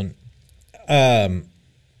with this one.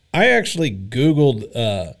 I actually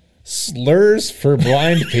Googled slurs for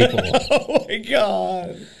blind people. Oh my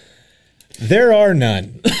God. There are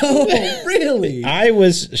none. Oh, really? I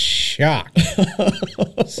was shocked.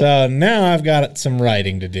 So now I've got some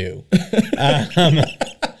writing to do.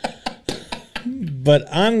 but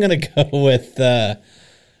I'm gonna go with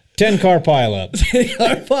 10-car pileup.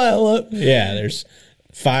 Our pile up. Yeah, there's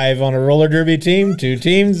 5 on a roller derby team, 2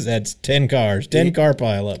 teams. That's 10 cars, 10-car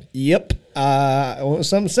pileup. Yep.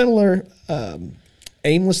 Something similar.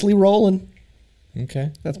 Aimlessly rolling.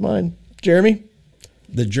 Okay. That's mine. Jeremy?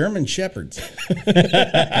 The German Shepherds.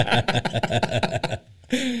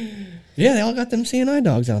 Yeah, they all got them CNI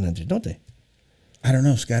dogs out there, don't they? I don't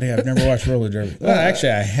know, Scotty. I've never watched roller derby. Well,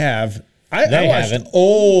 actually, I have. I They watched haven't.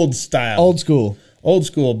 old style. Old school. Old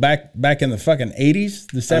school, back in the fucking 80s,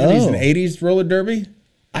 the 70s and Oh. 80s roller derby.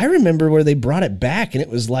 I remember where they brought it back, and it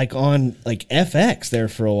was like on like FX there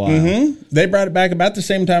for a while. Mm-hmm. They brought it back about the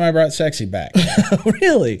same time I brought Sexy back.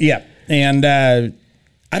 Really? Yeah. And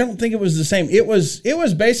I don't think it was the same. It was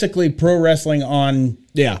basically pro wrestling on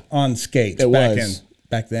skates. It back was.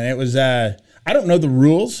 back then. It was I don't know the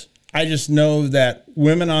rules. I just know that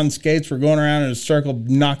women on skates were going around in a circle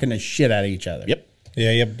knocking the shit out of each other. Yep.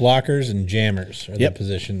 Yeah, you have blockers and jammers are Yep. the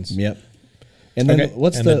positions. Yep. And then Okay.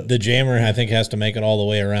 what's And the jammer, I think, has to make it all the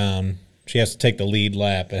way around. She has to take the lead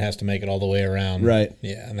lap. It has to make it all the way around. Right.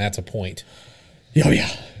 Yeah, and that's a point. Oh, yeah.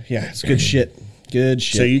 Yeah, it's good shit. Good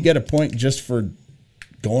shit. So you get a point just for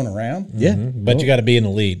going around? yeah. But you got to be in the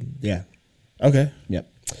lead. Yeah. Okay. Yep.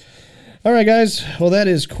 All right, guys. Well, that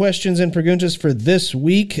is questions and preguntas for this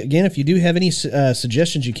week. Again, if you do have any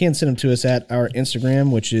suggestions, you can send them to us at our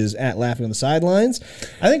Instagram, which is at Laughing on the Sidelines.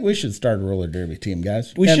 I think we should start a roller derby team,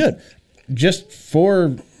 guys. We should. Just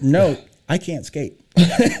for note, I can't skate.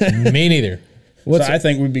 Me neither. What's so I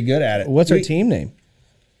think we'd be good at it. What's our team name?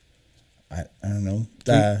 I don't know.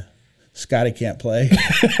 Scotty can't play.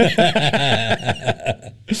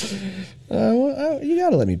 You got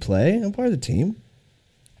to let me play. I'm part of the team.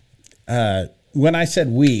 When I said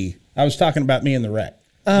we, I was talking about me and the wreck.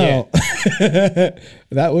 Oh,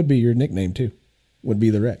 that would be your nickname too. Would be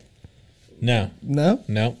the wreck. No. No.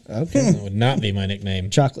 No. Okay. That would not be my nickname.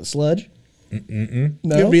 Chocolate sludge.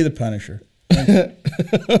 No. You'd be the Punisher.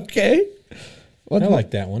 Okay. What, I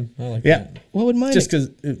like that one. I like Yeah. that. what would my Just because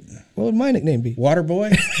what would my nickname be? Water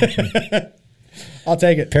Boy. I'll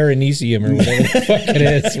take it. Paranecium or whatever the fuck it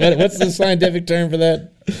is. What's the scientific term for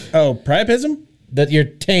that? Oh, priapism? That your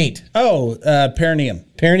taint. Oh, perineum.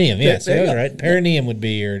 Perineum, yes. there you That's go. right. Perineum would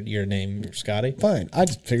be your name, Scotty. Fine. I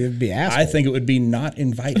just figured it'd be asshole. I think it would be not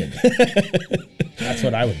invited. That's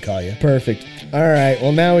what I would call you. Perfect. All right.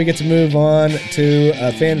 Well, now we get to move on to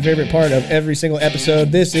a fan favorite part of every single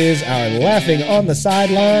episode. This is our Laughing on the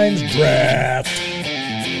Sidelines draft.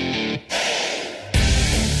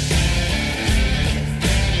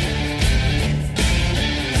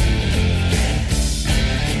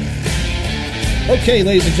 Okay,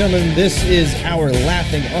 ladies and gentlemen, this is our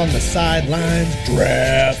Laughing on the Sidelines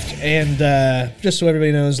draft. And just so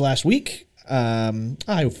everybody knows, last week,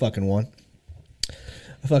 I fucking won.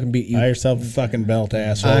 I fucking beat you. Buy yourself a fucking belt,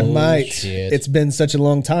 asshole. I might. shit. It's been such a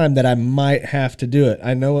long time that I might have to do it.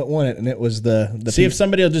 I know it won it, and it was the See if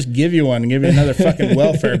somebody will just give you one and give you another fucking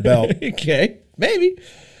welfare belt. okay, maybe.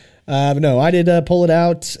 But no, I did pull it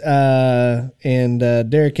out, and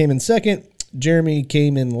Derek came in second. Jeremy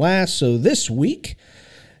came in last. So this week,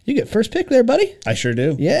 you get first pick there, buddy. I sure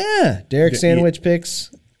do. Yeah, Derek Sandwich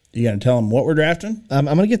picks. You gonna tell them what we're drafting? I'm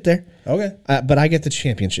gonna get there. Okay. But I get the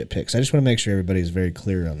championship picks. I just want to make sure everybody's very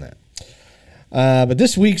clear on that. But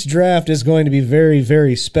this week's draft is going to be very,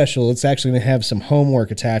 very special. It's actually going to have some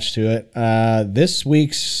homework attached to it. This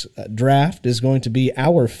week's draft is going to be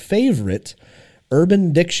our favorite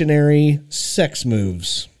Urban Dictionary sex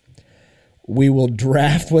moves. We will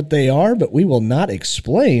draft what they are, but we will not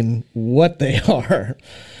explain what they are,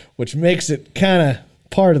 which makes it kind of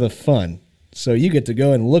part of the fun. So you get to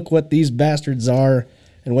go and look what these bastards are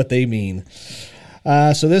and what they mean.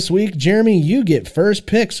 So this week, Jeremy, you get first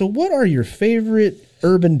pick. So what are your favorite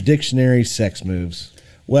Urban Dictionary sex moves?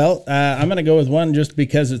 Well, I'm going to go with one just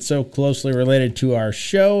because it's so closely related to our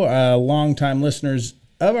show. Longtime listeners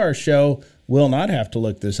of our show will not have to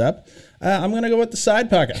look this up. I'm going to go with the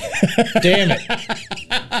side pocket. Damn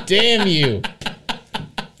it. Damn you.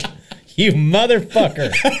 You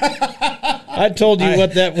motherfucker. I told you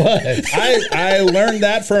what that was. I learned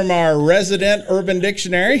that from our resident Urban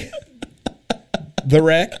Dictionary, the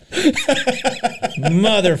wreck.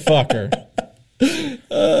 Motherfucker.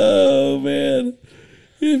 Oh, man.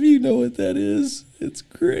 If you know what that is, it's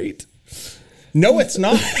great. No, it's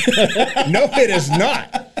not. No, it is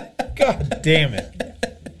not. God damn it.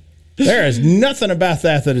 There is nothing about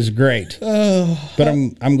that is great. But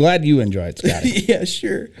I'm glad you enjoy it, Scotty. Yeah,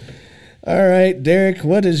 sure. All right, Derek,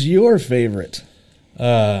 what is your favorite?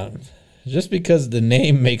 Just because the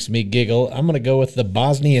name makes me giggle, I'm going to go with the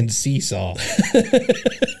Bosnian seesaw.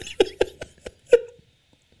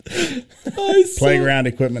 Playground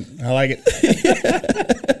equipment. I like it.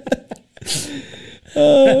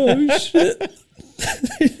 Oh shit!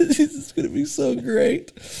 This is gonna be so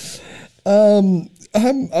great. I'm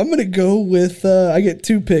gonna go with. I get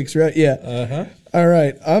 2 picks, right? Yeah. All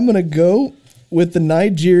right. I'm gonna go with the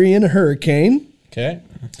Nigerian hurricane. Okay.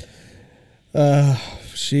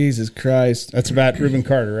 Jesus Christ. That's about Reuben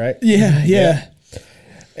Carter, right? Yeah.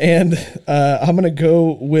 And I'm gonna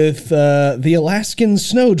go with the Alaskan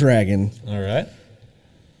snow dragon. All right.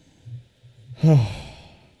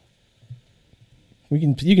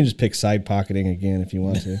 You can just pick side pocketing again if you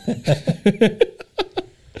want to.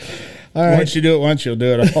 All right. Once you do it once, you'll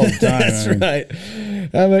do it all the time. That's right.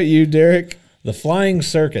 How about you, Derek? The Flying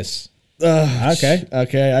Circus. Okay.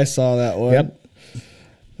 Okay, I saw that one. Yep.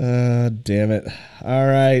 Damn it. All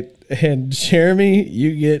right. And Jeremy,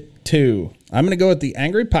 you get 2. I'm going to go with the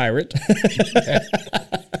Angry Pirate.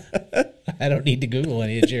 I don't need to Google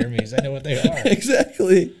any of Jeremy's. I know what they are.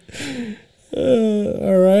 Exactly.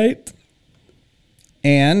 All right.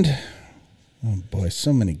 And, oh boy,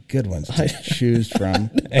 so many good ones to choose from.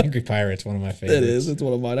 Angry Pirate's one of my favorites. It is. It's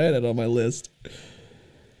one of mine. I had it on my list.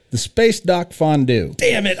 The Space Dock Fondue.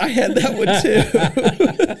 Damn it. I had that one too.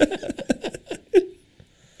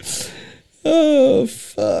 Oh,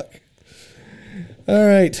 fuck. All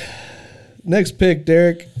right. Next pick,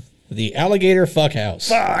 Derek. The Alligator Fuckhouse.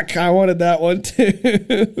 Fuck. I wanted that one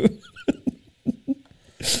too.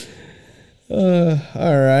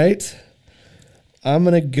 All right. I'm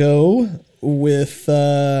gonna go with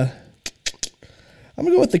the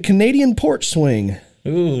Canadian porch swing.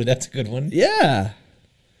 Ooh, that's a good one. Yeah,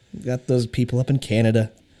 got those people up in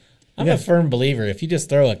Canada. I'm a firm believer. If you just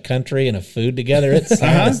throw a country and a food together, it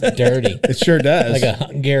sounds dirty. It sure does. Like a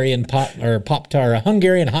Hungarian Pop-Tart, a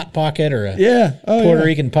Hungarian Hot Pocket, or a Puerto Puerto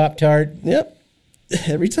Rican Pop-Tart. Yep,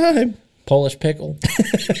 every time. Polish pickle.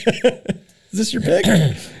 Is this your pick?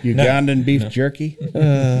 Ugandan beef jerky.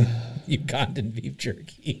 Ugandan beef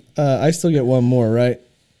jerky. I still get one more, right?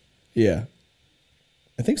 Yeah,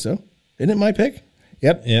 I think so. Isn't it my pick?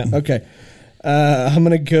 Yep. Yeah. Okay. I'm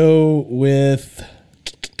gonna go with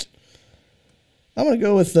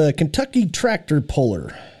the Kentucky tractor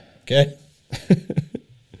puller. Okay.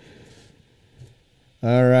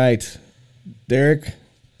 All right, Derek,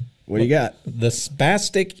 what do you got? The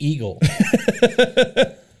Spastic Eagle.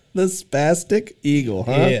 The Spastic Eagle,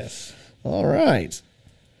 huh? Yes. All right.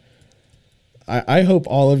 I hope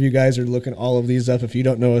all of you guys are looking all of these up. If you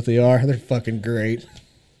don't know what they are, they're fucking great.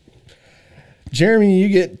 Jeremy, you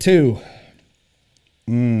get 2.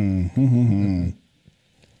 Well,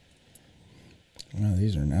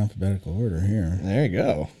 these are in alphabetical order here. There you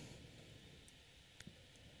go.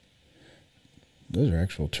 Those are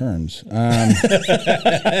actual terms.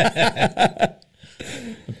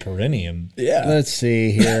 Perennium. Yeah. Let's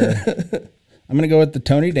see here. I'm going to go with the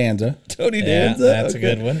Tony Danza. Tony Yeah, Danza. that's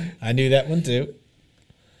Okay. a good one. I knew that one too.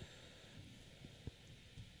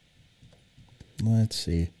 Let's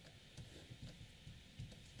see.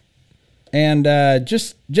 And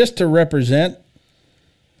just to represent,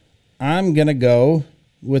 I'm going to go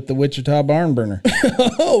with the Wichita Barn Burner.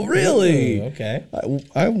 Oh, really? Ooh, okay. I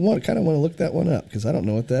kind of want to look that one up because I don't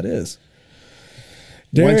know what that is.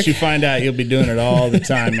 Once Derek? you find out, you'll be doing it all the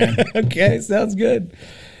time, man. Okay, sounds good.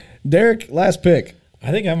 Derek, last pick.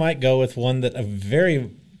 I think I might go with one that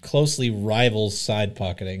very closely rivals side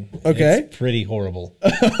pocketing. Okay. It's pretty horrible.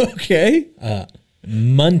 Okay.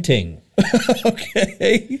 Munting.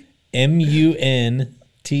 Okay. Munting.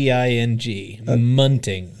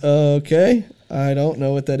 Munting. Okay. I don't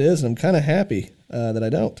know what that is, and I'm kind of happy that I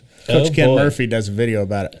don't. Coach Ken boy. Murphy does a video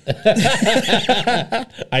about it.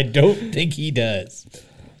 I don't think he does.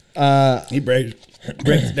 He breaks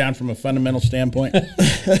it down from a fundamental standpoint.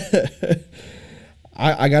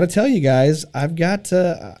 I got to tell you guys, I've got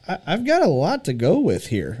a lot to go with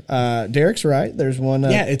here. Derek's right. There's one.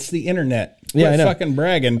 Yeah, it's the internet. Yeah, Quit I know. fucking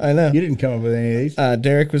bragging. I know. You didn't come up with any of these.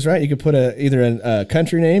 Derek was right. You could put either a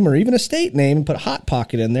country name or even a state name and put Hot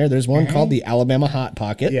Pocket in there. There's one called the Alabama Hot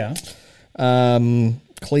Pocket. Yeah.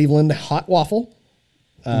 Cleveland Hot Waffle.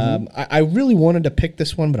 I really wanted to pick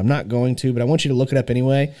this one, but I'm not going to. But I want you to look it up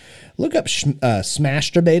anyway. Look up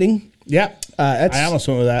Smashturbating. Yeah. That's, I almost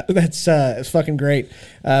went with that. That's it's fucking great.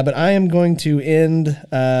 But I am going to end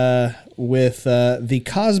with the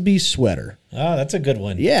Cosby sweater. Oh, that's a good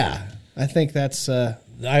one. Yeah, I think that's that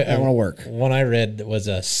want to work. One I read was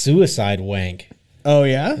a suicide wank. Oh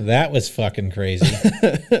yeah, That was fucking crazy. You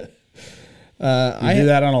do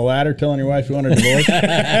that on a ladder telling your wife you want a divorce?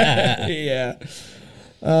 yeah.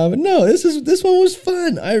 But no, this one was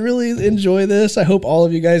fun. I really enjoy this. I hope all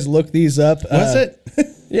of you guys look these up. Was it?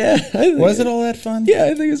 Yeah. Was it all that fun? Yeah,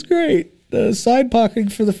 I think it's great. The side pocketing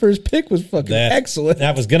for the first pick was fucking excellent.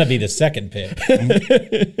 That was going to be the second pick.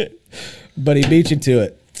 But he beat you to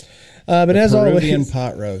it. But as Peruvian always,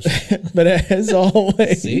 pot roast. but as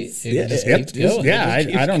always, See? It just yep, keeps going. Yeah, It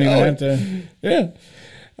just I don't keeps even going. have to. yeah.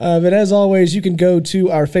 But as always, you can go to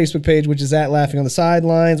our Facebook page, which is at Laughing on the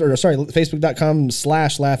Sidelines, or sorry,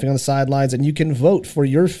 facebook.com/Laughing on the Sidelines, and you can vote for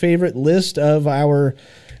your favorite list of our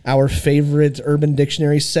favorite Urban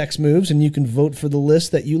Dictionary sex moves, and you can vote for the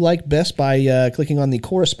list that you like best by clicking on the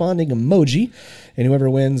corresponding emoji, and whoever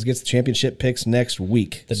wins gets the championship picks next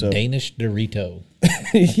week. The Danish Dorito.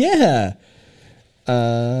 Yeah.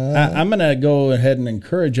 I'm going to go ahead and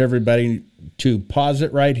encourage everybody to pause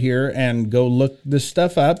it right here and go look this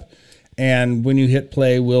stuff up. And when you hit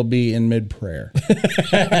play, we'll be in mid-prayer.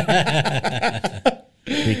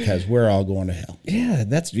 Because we're all going to hell. Yeah,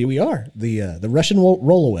 we are. The Russian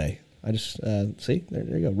rollaway. I just, see, there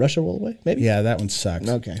you go. Russian rollaway, maybe? Yeah, that one sucks.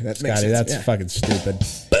 Okay, that makes Scotty, sense, that's yeah. fucking stupid.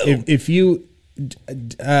 If you,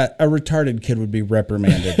 a retarded kid would be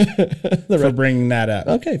reprimanded for bringing that up.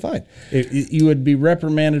 Okay, fine. You would be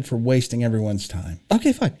reprimanded for wasting everyone's time.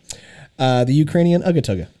 Okay, fine. The Ukrainian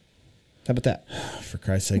Ugatuga. How about that? For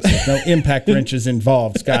Christ's sake, there's no impact wrenches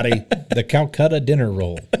involved, Scotty. The Calcutta dinner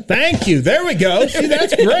roll. Thank you. There we go. See,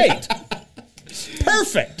 that's great.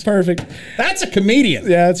 Perfect. Perfect. That's a comedian.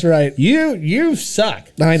 Yeah, that's right. You suck.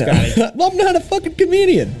 I know. Scotty. Well, I'm not a fucking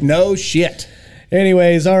comedian. No shit.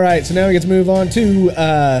 Anyways, all right. So now we get to move on to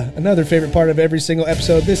another favorite part of every single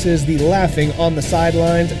episode. This is the Laughing on the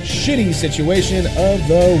Sidelines shitty situation of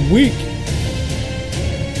the week.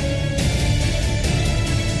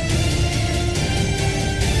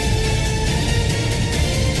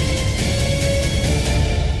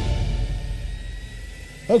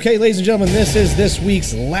 Okay, ladies and gentlemen, this is this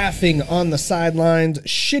week's Laughing on the Sidelines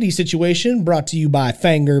shitty situation, brought to you by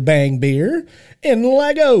Fanger Bang Beer and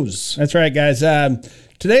Legos. That's right, guys.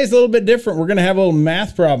 Today's a little bit different. We're going to have a little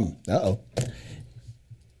math problem. Uh-oh.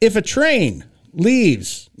 If a train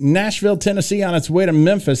leaves Nashville, Tennessee on its way to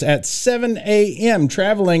Memphis at 7 a.m.,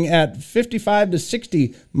 traveling at 55 to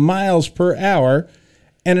 60 miles per hour,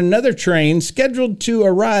 and another train scheduled to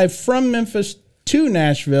arrive from Memphis to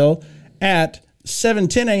Nashville at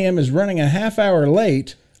 7:10 a.m. is running a half hour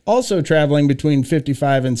late, also traveling between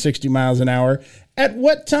 55 and 60 miles an hour, at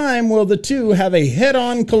what time will the two have a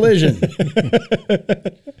head-on collision?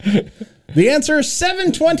 The answer is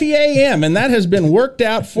 7:20 a.m., and that has been worked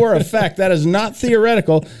out for a fact. That is not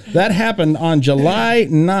theoretical. That happened on July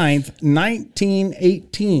 9th,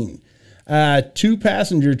 1918. Two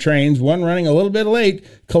passenger trains, one running a little bit late,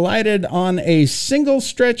 collided on a single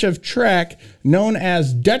stretch of track known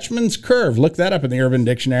as Dutchman's Curve. Look that up in the Urban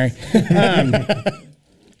Dictionary.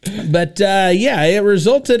 But it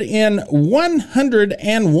resulted in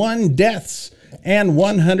 101 deaths and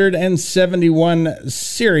 171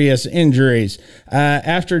 serious injuries.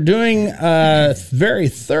 After doing a very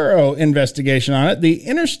thorough investigation on it, the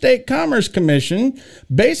Interstate Commerce Commission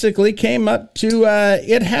basically came up to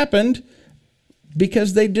it happened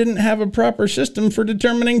because they didn't have a proper system for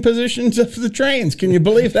determining positions of the trains. Can you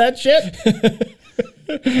believe that shit?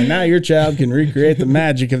 And now your child can recreate the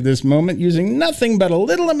magic of this moment using nothing but a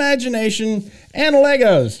little imagination and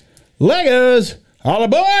Legos. Legos, all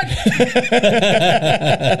aboard!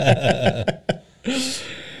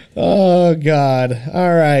 Oh, God.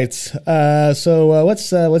 All right. So what's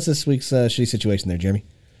this week's shitty situation there, Jeremy?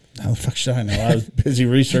 How the fuck should I know? I was busy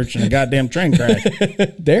researching a goddamn train crash.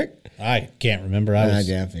 Derek? I can't remember. I was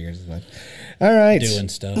I figured as much. All right. doing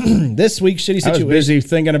stuff. This week's shitty I was situation. busy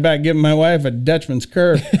thinking about giving my wife a Dutchman's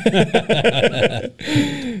Curve.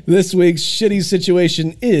 This week's shitty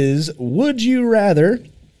situation is: would you rather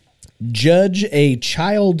judge a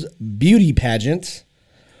child beauty pageant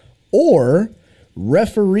or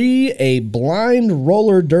referee a blind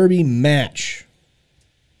roller derby match?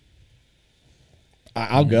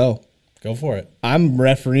 I'll go. Go for it. I'm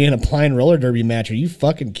refereeing a blind roller derby match. Are you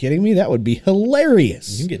fucking kidding me? That would be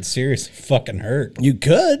hilarious. You can get seriously fucking hurt. You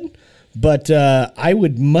could, but I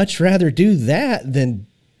would much rather do that than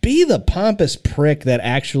be the pompous prick that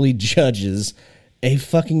actually judges a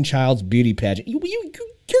fucking child's beauty pageant. You're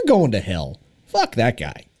going to hell. Fuck that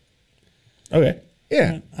guy. Okay.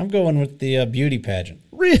 Yeah. I'm going with the beauty pageant.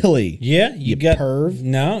 Really? Yeah, you got perv.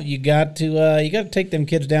 No, you got to take them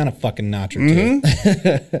kids down a fucking notch or two.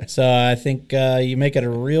 So I think you make it a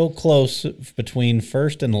real close between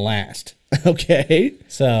first and last. Okay.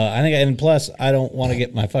 So I think, and plus, I don't want to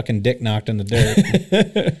get my fucking dick knocked in the dirt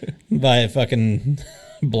by a fucking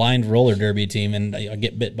blind roller derby team, and I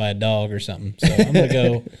get bit by a dog or something. So I'm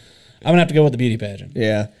I'm gonna have to go with the beauty pageant.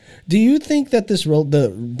 Yeah. Do you think that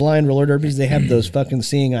the blind roller derbies, they have those fucking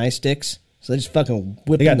seeing eye sticks? So they just fucking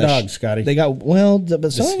whip. They got dogs, Scotty. They got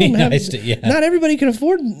but some of them have. Not everybody can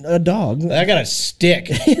afford a dog. I got a stick.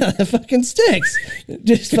 Yeah, the fucking sticks.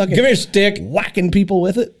 Just fucking give me a stick, whacking people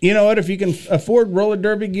with it. You know what? If you can afford roller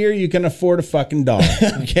derby gear, you can afford a fucking dog.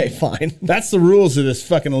 Okay, fine. That's the rules of this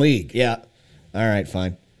fucking league. Yeah. All right,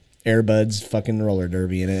 fine. Airbuds, fucking roller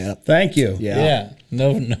derby in it. Thank you. Yeah.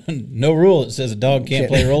 No rule that says a dog can't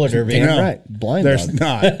play roller derby. Damn right. Blind There's dog.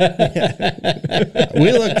 not.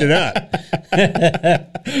 We looked it up.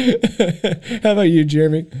 How about you,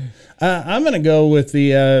 Jeremy? I'm going to go with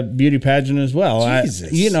the beauty pageant as well.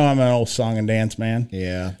 Jesus. I'm an old song and dance man.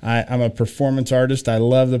 Yeah. I'm a performance artist. I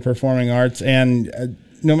love the performing arts, and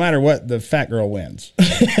no matter what, the fat girl wins.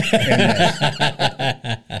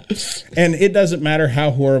 And it doesn't matter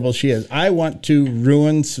how horrible she is. I want to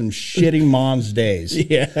ruin some shitty mom's days.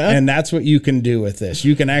 Yeah. And that's what you can do with this.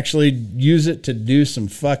 You can actually use it to do some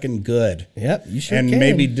fucking good. Yep, you sure and can.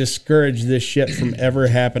 maybe discourage this shit from ever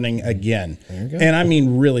happening again. There you go. And I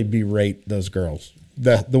mean really berate those girls.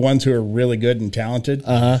 The ones who are really good and talented.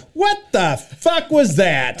 What the fuck was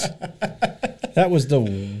that? That was the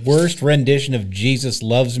worst rendition of Jesus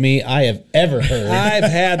Loves Me I have ever heard. I've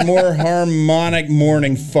had more harmonic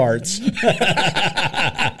morning farts.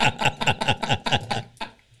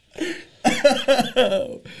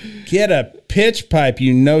 Get a pitch pipe,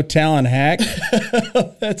 you no talent hack.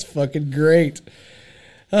 That's fucking great.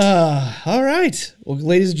 All right. Well,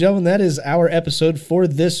 ladies and gentlemen, that is our episode for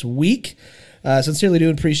this week. Sincerely do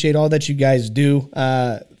appreciate all that you guys do.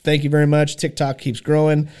 Thank you very much. TikTok keeps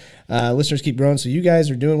growing. Listeners keep growing. So you guys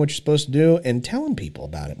are doing what you're supposed to do and telling people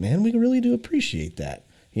about it, man. We really do appreciate that.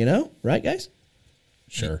 You know? Right, guys?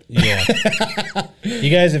 Sure. Yeah. You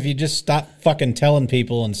guys, if you just stop fucking telling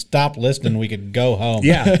people and stop listening, we could go home.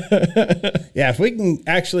 Yeah. Yeah, if we can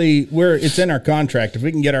actually, it's in our contract, if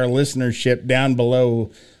we can get our listenership down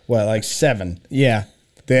below, like 7. Yeah.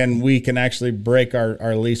 Then we can actually break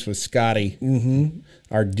our lease with Scotty. Mm-hmm.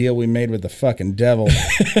 Our deal we made with the fucking devil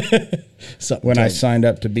when I signed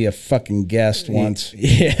up to be a fucking guest once.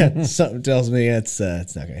 Yeah, something tells me it's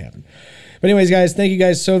not going to happen. But anyways, guys, thank you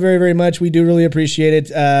guys so very, very much. We do really appreciate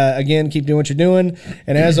it. Again, keep doing what you're doing.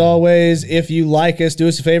 And as always, if you like us, do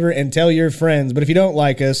us a favor and tell your friends. But if you don't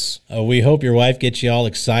like us... we hope your wife gets you all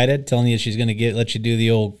excited, telling you she's going to let you do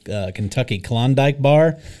the old Kentucky Klondike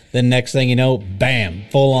bar. Then next thing you know, bam,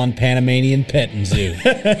 full-on Panamanian petting zoo.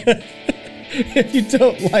 If you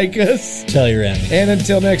don't like us... Tell your enemy. And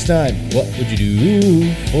until next time... What would you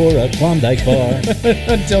do for a Klondike bar?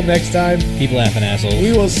 Until next time... Keep laughing, assholes.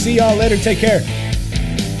 We will see y'all later. Take care.